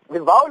the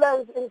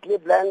violence in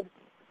Glebelands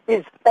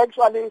is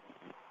actually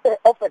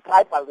of a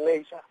tribal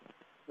nature.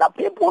 The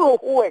people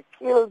who were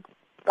killed,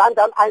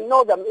 I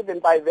know them even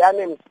by their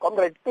names,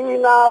 Comrade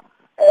Pina,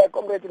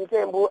 Comrade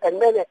Ntembu, and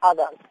many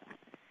others.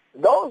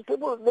 Those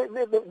people,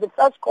 the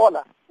first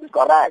caller is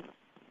correct.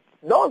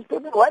 Those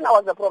people, when I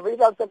was the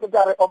provincial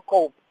secretary of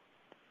COPE,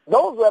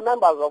 those were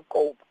members of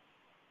COPE.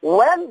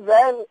 When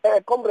then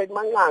Comrade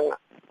Manganga,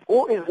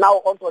 who is now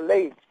also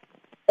late,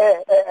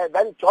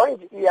 then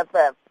joined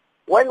EFF,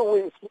 when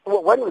we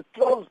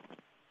closed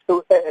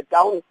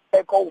down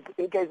Echo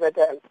in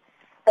KZN,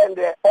 and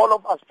all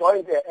of us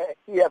joined the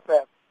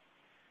EFF.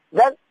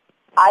 Then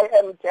I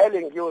am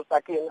telling you,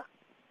 Sakina,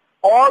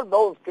 all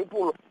those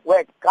people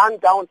were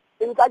gunned down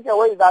in such a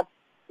way that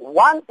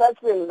one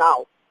person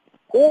now,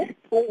 I'm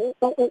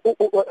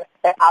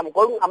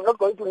not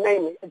going to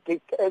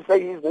say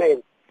his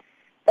name.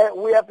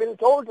 We have been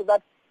told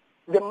that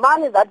the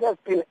money that has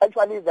been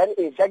actually then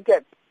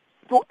injected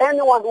to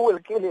anyone who will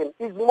kill him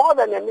is more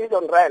than R1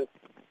 million.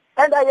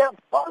 And I have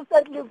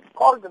constantly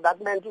called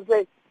that man to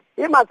say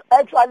he must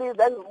actually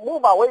then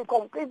move away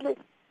completely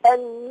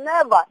and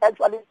never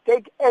actually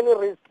take any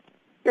risk.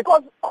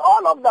 Because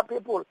all of the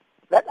people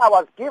that I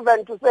was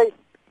given to say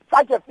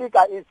such a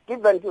figure is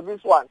given to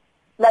this one,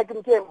 like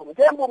Mchunu.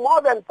 Mchunu,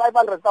 more than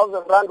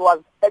 500,000 rand was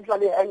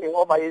actually hanging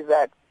over his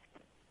head.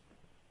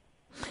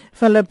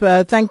 Philip,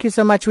 thank you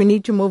so much. We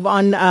need to move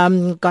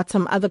on. Got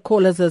some other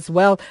callers as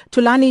well.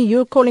 Tulani,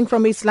 you're calling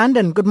from East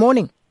London. Good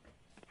morning.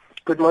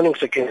 Good morning,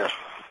 Sakina.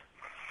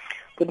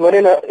 Good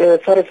morning.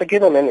 Sorry,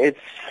 Sakina, man.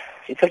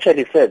 It's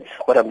actually sad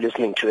what I'm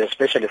listening to,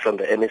 especially from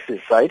the MEC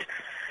side,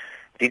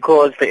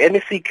 because the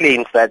MEC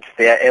claims that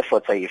their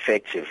efforts are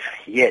effective,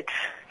 yet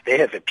they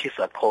have a peace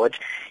accord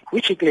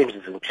which he claims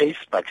is in place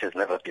but has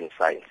never been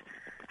signed.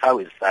 How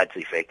is that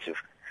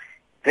effective?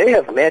 They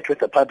have met with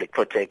the public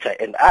protector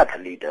and other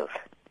leaders,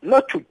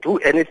 not to do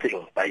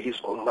anything by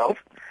his own mouth,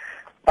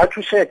 but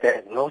to share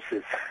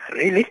diagnosis,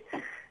 really.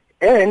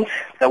 And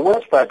the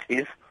worst part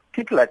is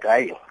people are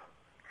dying.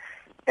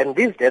 And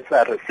these deaths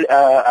are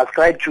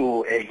ascribed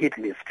to a hit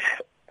list.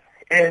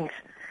 And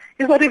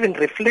he's not even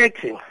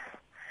reflecting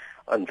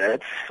on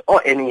that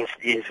or any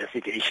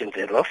investigation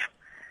thereof.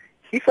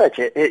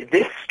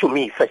 This, to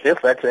me,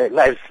 suggests that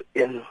lives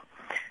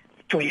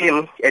to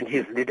him and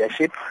his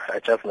leadership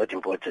are just not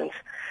important.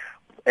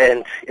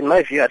 And in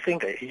my view, I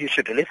think he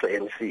should release the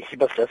MC. He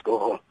must just go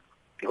home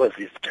because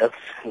he's just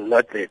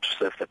not there to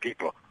serve the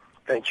people.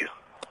 Thank you.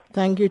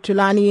 Thank you,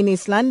 Tulani in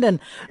East London.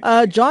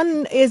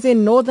 John is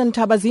in Northern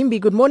Tabazimbi.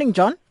 Good morning,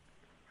 John.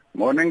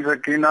 Morning,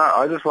 Sakina.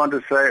 I just want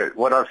to say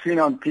what I've seen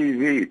on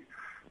TV,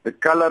 the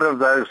color of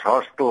those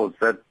hostels,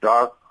 that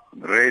dark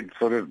red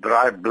sort of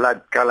dry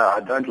blood color, I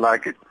don't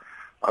like it.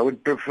 I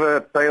would prefer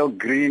pale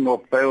green or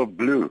pale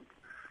blue.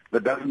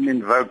 That doesn't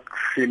invoke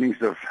feelings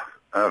of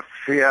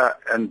fear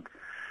and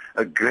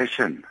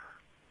aggression.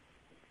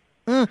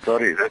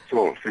 Sorry, that's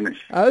all.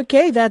 Finished.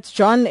 Okay, that's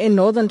John in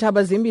Northern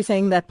Tabazimbi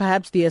saying that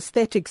perhaps the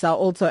aesthetics are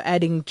also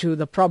adding to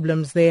the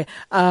problems there.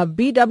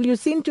 BW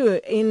Sintu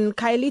in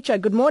Kailicha,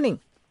 good morning.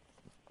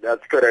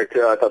 That's correct.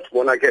 That's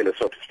Monagele,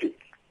 so to speak.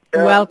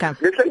 Welcome.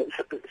 Listen,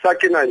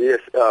 Sakina, yes.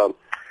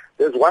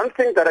 There's one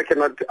thing that I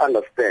cannot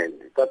understand,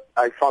 that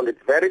I found it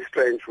very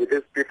strange with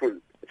these people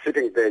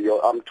sitting there.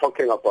 I'm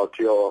talking about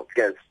your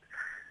guests.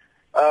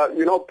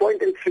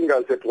 Pointing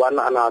fingers at one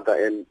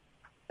another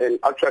and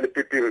actually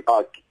people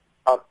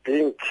are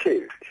being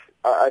killed.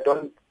 I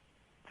don't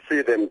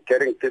see them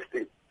taking this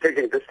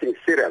thing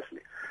seriously.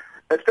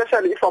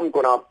 Especially if I'm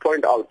going to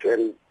point out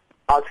and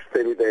ask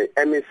them, the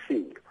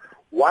MEC,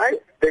 why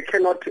they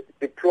cannot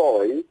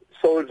deploy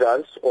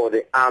soldiers or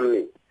the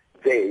army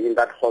there in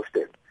that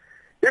hostel.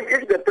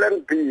 If the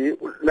plan B,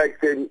 like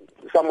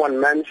someone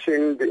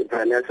mentioned,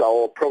 Vanessa,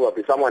 or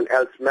probably someone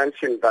else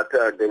mentioned that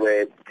there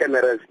were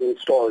cameras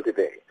installed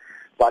there,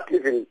 but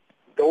even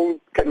those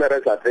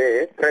cameras are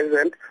there,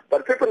 present,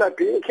 but people are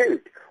being killed.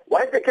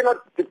 Why they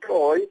cannot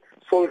deploy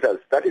soldiers?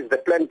 That is the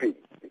plan B.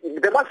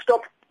 They must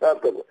stop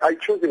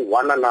choosing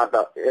one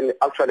another, and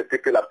actually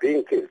people are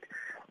being killed.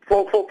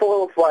 For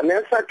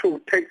Vanessa to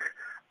take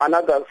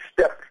another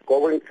step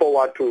going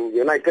forward to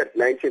United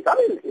Nations, I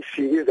mean,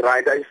 she is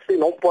right. I see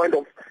no point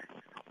of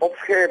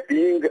her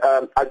being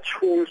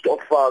accused of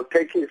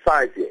taking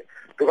sides here,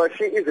 because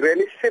she is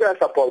really serious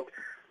about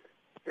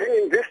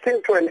bringing this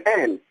thing to an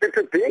end,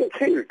 people being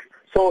killed.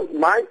 So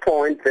my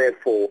point,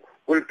 therefore,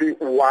 will be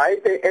why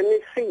the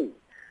MEC,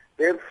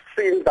 they've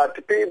seen that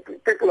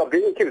people are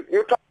being killed.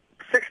 You talk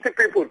 60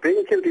 people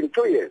being killed in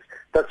 2 years.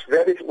 That's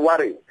very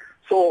worrying.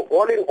 So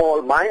all in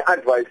all, my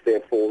advice,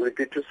 therefore, would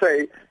be to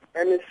say,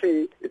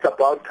 MEC, it's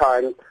about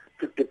time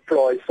to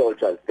deploy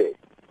soldiers there.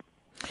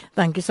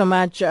 Thank you so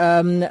much,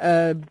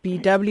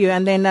 BW.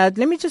 And then let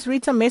me just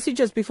read some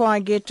messages before I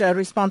get a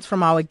response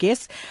from our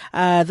guests.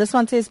 This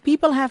one says,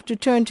 people have to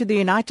turn to the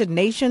United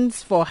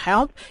Nations for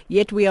help,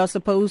 yet we are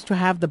supposed to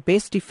have the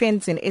best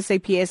defense in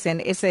SAPS and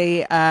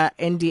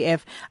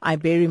SANDF. I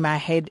bury my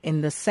head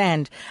in the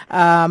sand.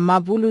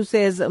 Mabulu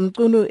says,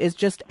 Mchunu is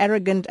just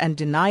arrogant and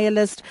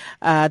denialist.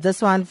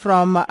 This one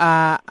from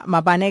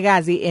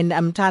Mabanegazi in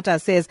Mtata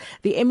says,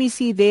 the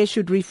MEC there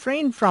should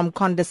refrain from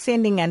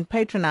condescending and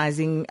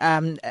patronizing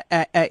and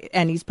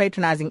his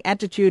patronizing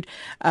attitude.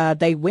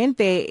 They went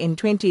there in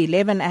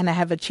 2011 and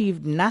have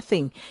achieved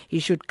nothing. He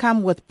should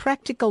come with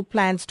practical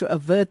plans to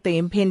avert the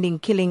impending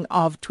killing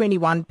of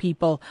 21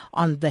 people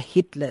on the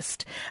hit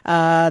list.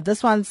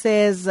 This one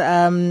says,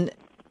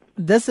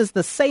 this is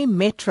the same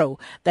metro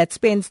that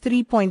spends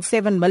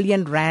 3.7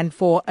 million rand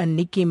for a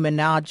Nicki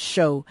Minaj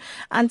show.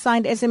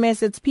 Unsigned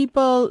SMS, it's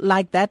people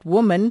like that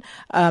woman,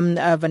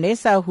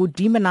 Vanessa, who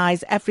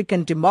demonize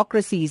African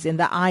democracies in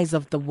the eyes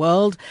of the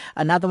world.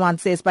 Another one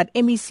says, but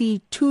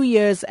MEC 2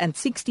 years and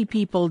 60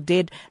 people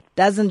dead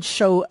doesn't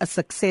show a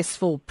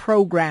successful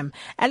program.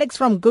 Alex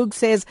from Goog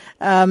says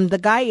the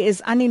guy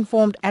is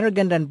uninformed,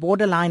 arrogant and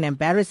borderline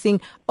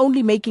embarrassing,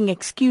 only making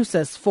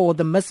excuses for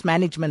the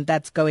mismanagement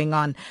that's going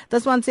on.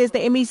 This one says the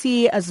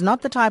MEC is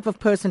not the type of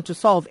person to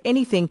solve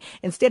anything.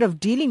 Instead of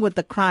dealing with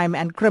the crime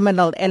and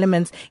criminal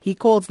elements, he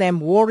calls them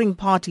warring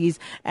parties,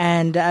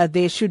 and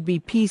there should be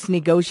peace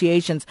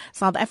negotiations.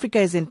 South Africa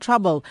is in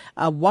trouble.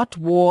 What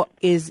war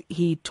is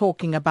he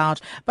talking about?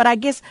 But I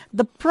guess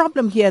the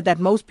problem here that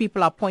most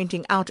people are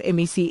pointing out,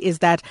 MEC, is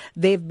that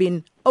there have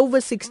been over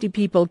 60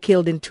 people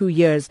killed in 2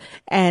 years,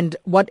 and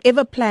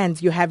whatever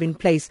plans you have in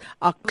place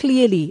are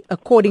clearly,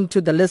 according to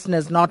the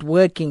listeners, not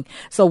working.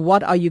 So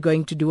what are you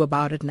going to do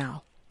about it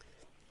now?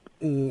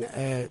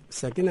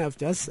 Sakina, I've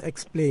just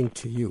explained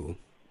to you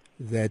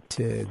that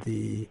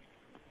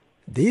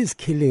these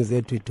killings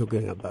that we're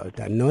talking about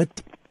are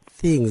not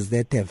things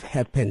that have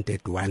happened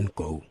at one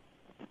go.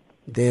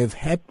 They have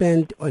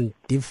happened on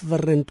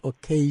different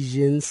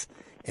occasions,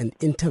 and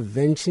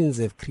interventions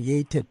have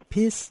created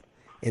peace.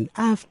 And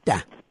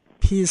after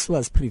peace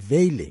was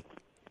prevailing,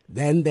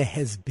 then there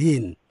has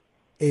been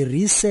a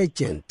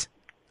resurgence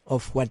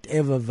of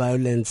whatever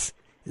violence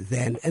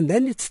then. And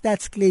then it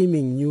starts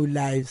claiming new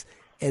lives,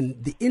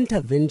 and the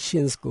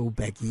interventions go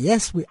back.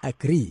 Yes, we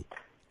agree.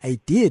 I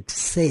did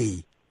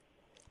say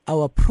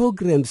our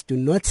programs do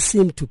not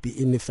seem to be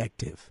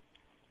ineffective.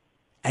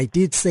 I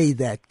did say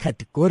that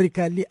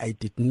categorically. I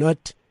did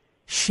not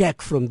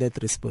shirk from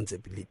that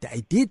responsibility.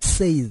 I did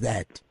say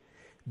that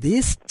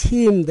this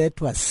team that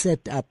was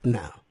set up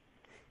now,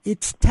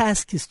 its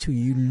task is to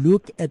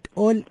look at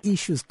all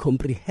issues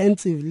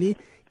comprehensively,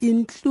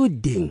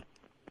 including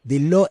the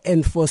law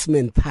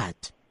enforcement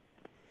part.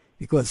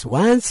 Because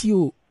once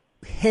you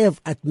have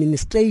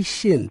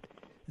administration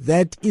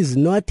that is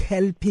not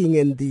helping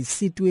and the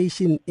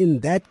situation in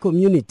that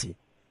community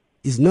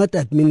is not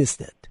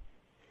administered,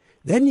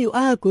 then you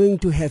are going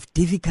to have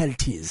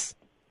difficulties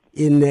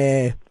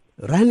in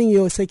running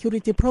your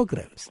security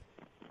programs.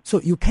 So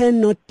you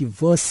cannot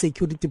divorce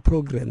security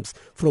programs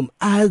from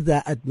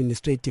other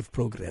administrative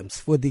programs.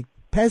 For the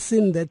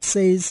person that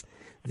says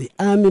the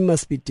army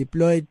must be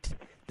deployed,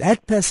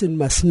 that person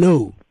must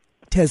know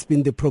it has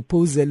been the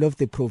proposal of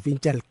the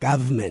provincial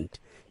government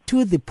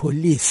to the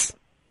police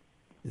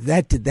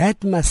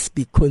that must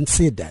be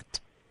considered.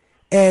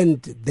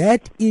 And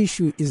that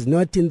issue is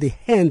not in the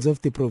hands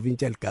of the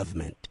provincial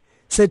government,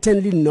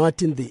 certainly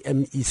not in the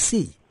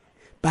MEC.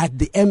 But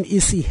the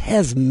MEC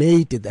has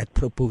made that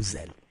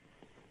proposal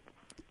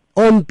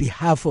on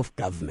behalf of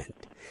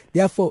government.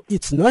 Therefore,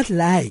 it's not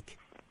like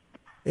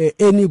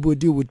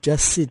anybody would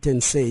just sit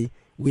and say,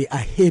 we are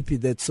happy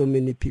that so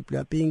many people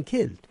are being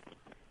killed.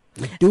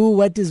 We do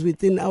what is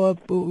within our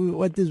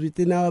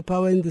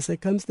power in the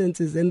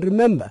circumstances. And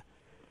remember,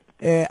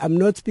 I'm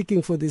not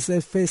speaking for the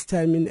first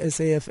time in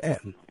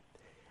SAFM.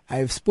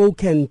 I've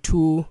spoken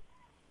to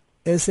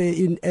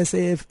in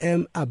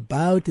SAFM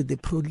about the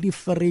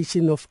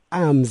proliferation of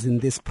arms in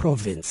this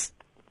province.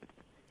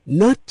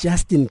 Not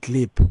just in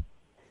Glebe.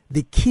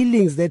 The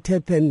killings that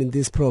happen in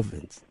this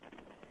province.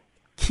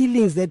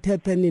 Killings that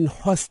happen in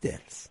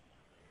hostels.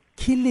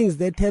 Killings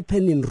that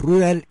happen in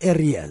rural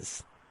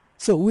areas.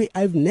 So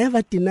I've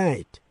never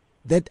denied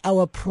that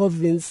our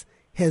province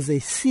has a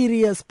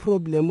serious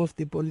problem of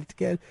the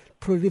political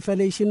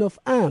proliferation of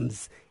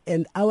arms.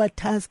 And our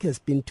task has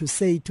been to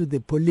say to the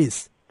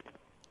police,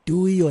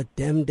 do your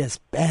damnedest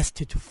best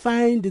to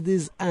find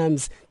these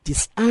arms,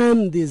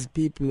 disarm these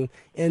people.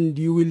 And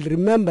you will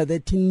remember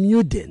that in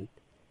Muden,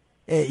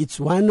 it's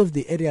one of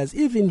the areas,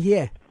 even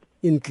here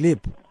in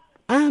Glebe,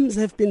 arms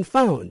have been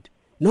found.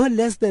 No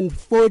less than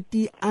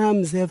 40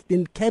 arms have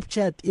been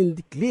captured in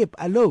the Glebe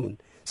alone.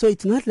 So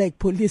it's not like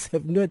police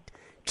have not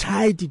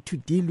tried to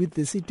deal with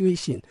the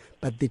situation,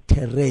 but the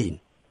terrain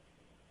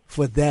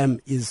for them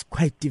is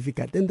quite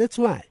difficult. And that's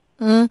why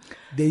there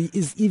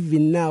is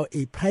even now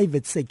a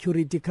private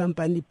security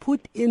company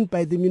put in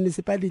by the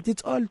municipality.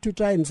 It's all to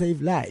try and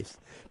save lives.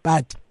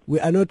 But we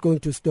are not going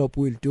to stop.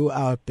 We'll do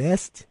our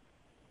best.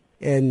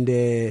 And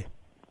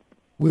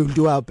we'll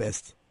do our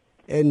best.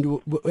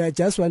 And I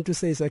just want to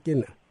say,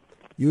 Sakina,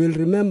 you will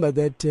remember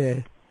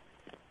that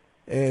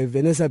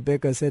Vanessa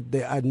Burger said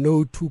there are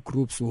no two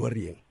groups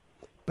warring.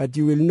 But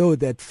you will know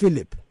that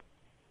Philip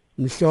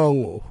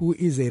Mhlongo, who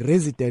is a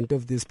resident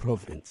of this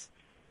province,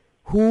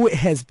 who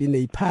has been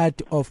a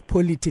part of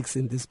politics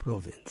in this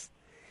province,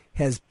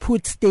 has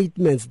put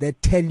statements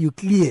that tell you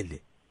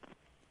clearly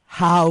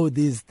how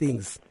these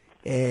things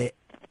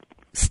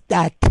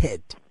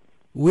started,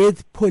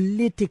 with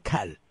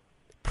political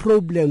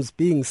problems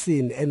being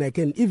seen. And I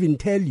can even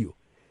tell you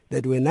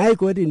that when I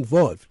got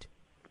involved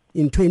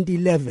in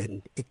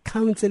 2011, a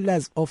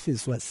councillor's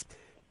office was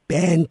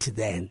burnt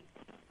then.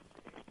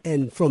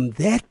 And from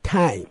that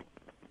time,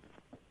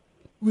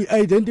 we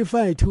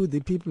identified who the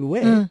people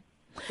were.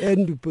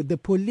 And the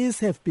police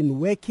have been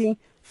working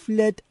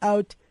flat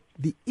out.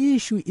 The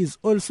issue is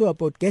also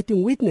about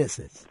getting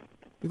witnesses.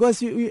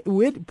 Because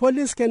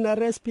police can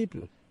arrest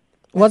people.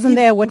 Wasn't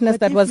there a witness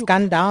that was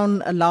gunned down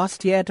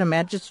last year at a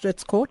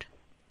magistrate's court?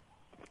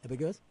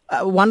 Because?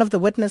 One of the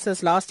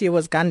witnesses last year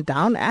was gunned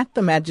down at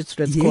the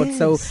magistrate's court,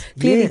 so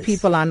clearly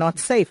people are not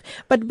safe.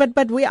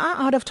 But we are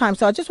out of time,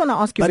 so I just want to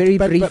ask you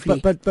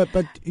briefly.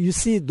 But you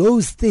see,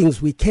 those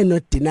things we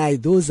cannot deny.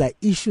 Those are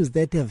issues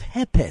that have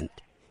happened.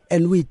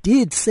 And we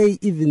did say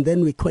even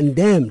then we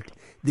condemned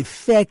the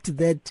fact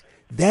that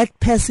that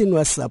person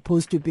was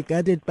supposed to be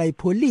guarded by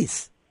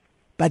police.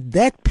 But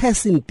that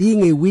person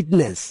being a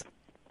witness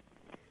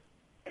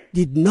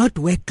did not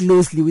work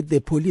closely with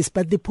the police,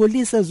 but the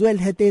police as well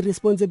had a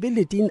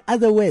responsibility. In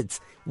other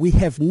words, we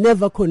have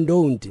never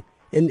condoned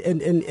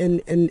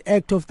an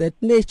act of that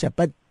nature.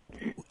 But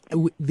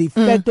the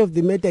fact of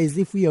the matter is,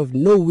 if we have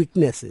no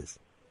witnesses,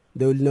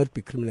 there will not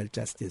be criminal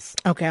justice.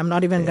 Okay, I'm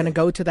not even going to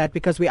go to that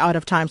because we're out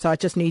of time, so I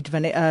just need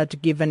to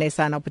give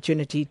Vanessa an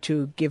opportunity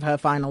to give her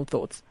final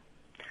thoughts.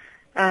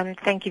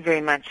 Thank you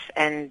very much.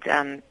 And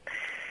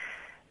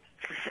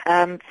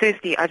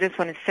firstly, I just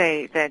want to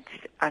say that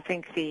I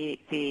think the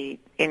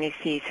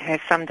MEC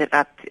has summed it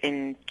up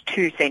in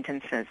two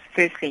sentences.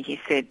 Firstly, he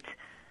said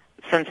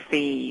since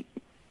the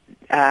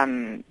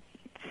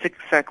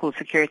so-called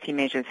security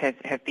measures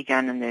have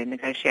begun and the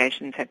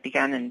negotiations have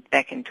begun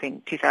back in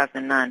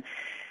 2009,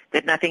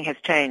 that nothing has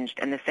changed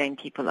and the same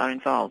people are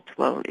involved.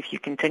 Well, if you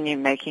continue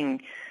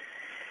making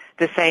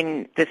the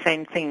same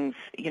things,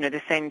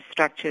 the same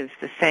structures,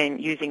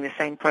 using the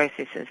same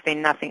processes,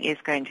 then nothing is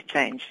going to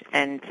change.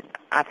 And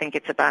I think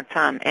it's about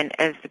time. And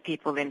as the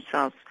people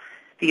themselves,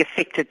 the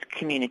affected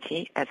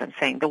community, as I'm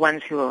saying, the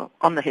ones who are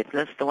on the hit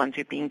list, the ones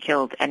who are being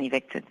killed and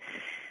evicted,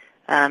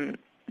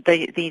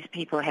 these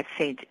people have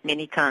said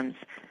many times,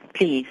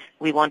 please,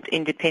 we want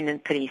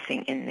independent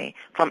policing in there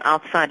from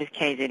outside of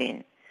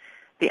KZN.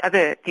 The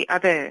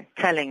other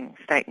telling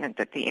statement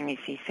that the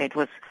MEC said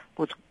was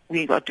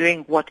we are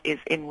doing what is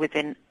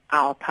within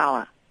our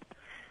power.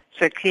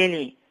 So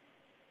clearly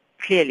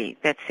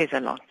that says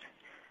a lot,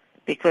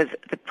 because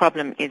the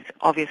problem is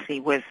obviously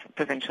with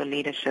provincial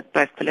leadership,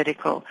 both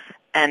political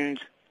and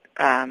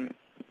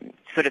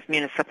sort of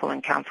municipal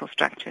and council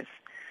structures.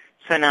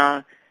 So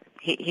now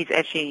he's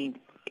actually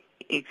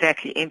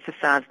exactly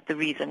emphasized the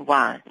reason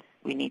why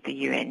we need the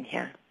UN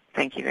here.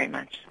 Thank you very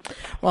much.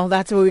 Well,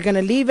 that's where we're going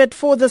to leave it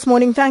for this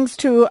morning. Thanks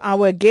to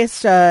our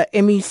guests,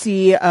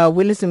 MEC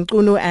Willies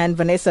Mchunu and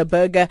Vanessa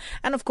Burger,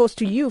 and of course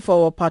to you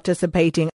for participating.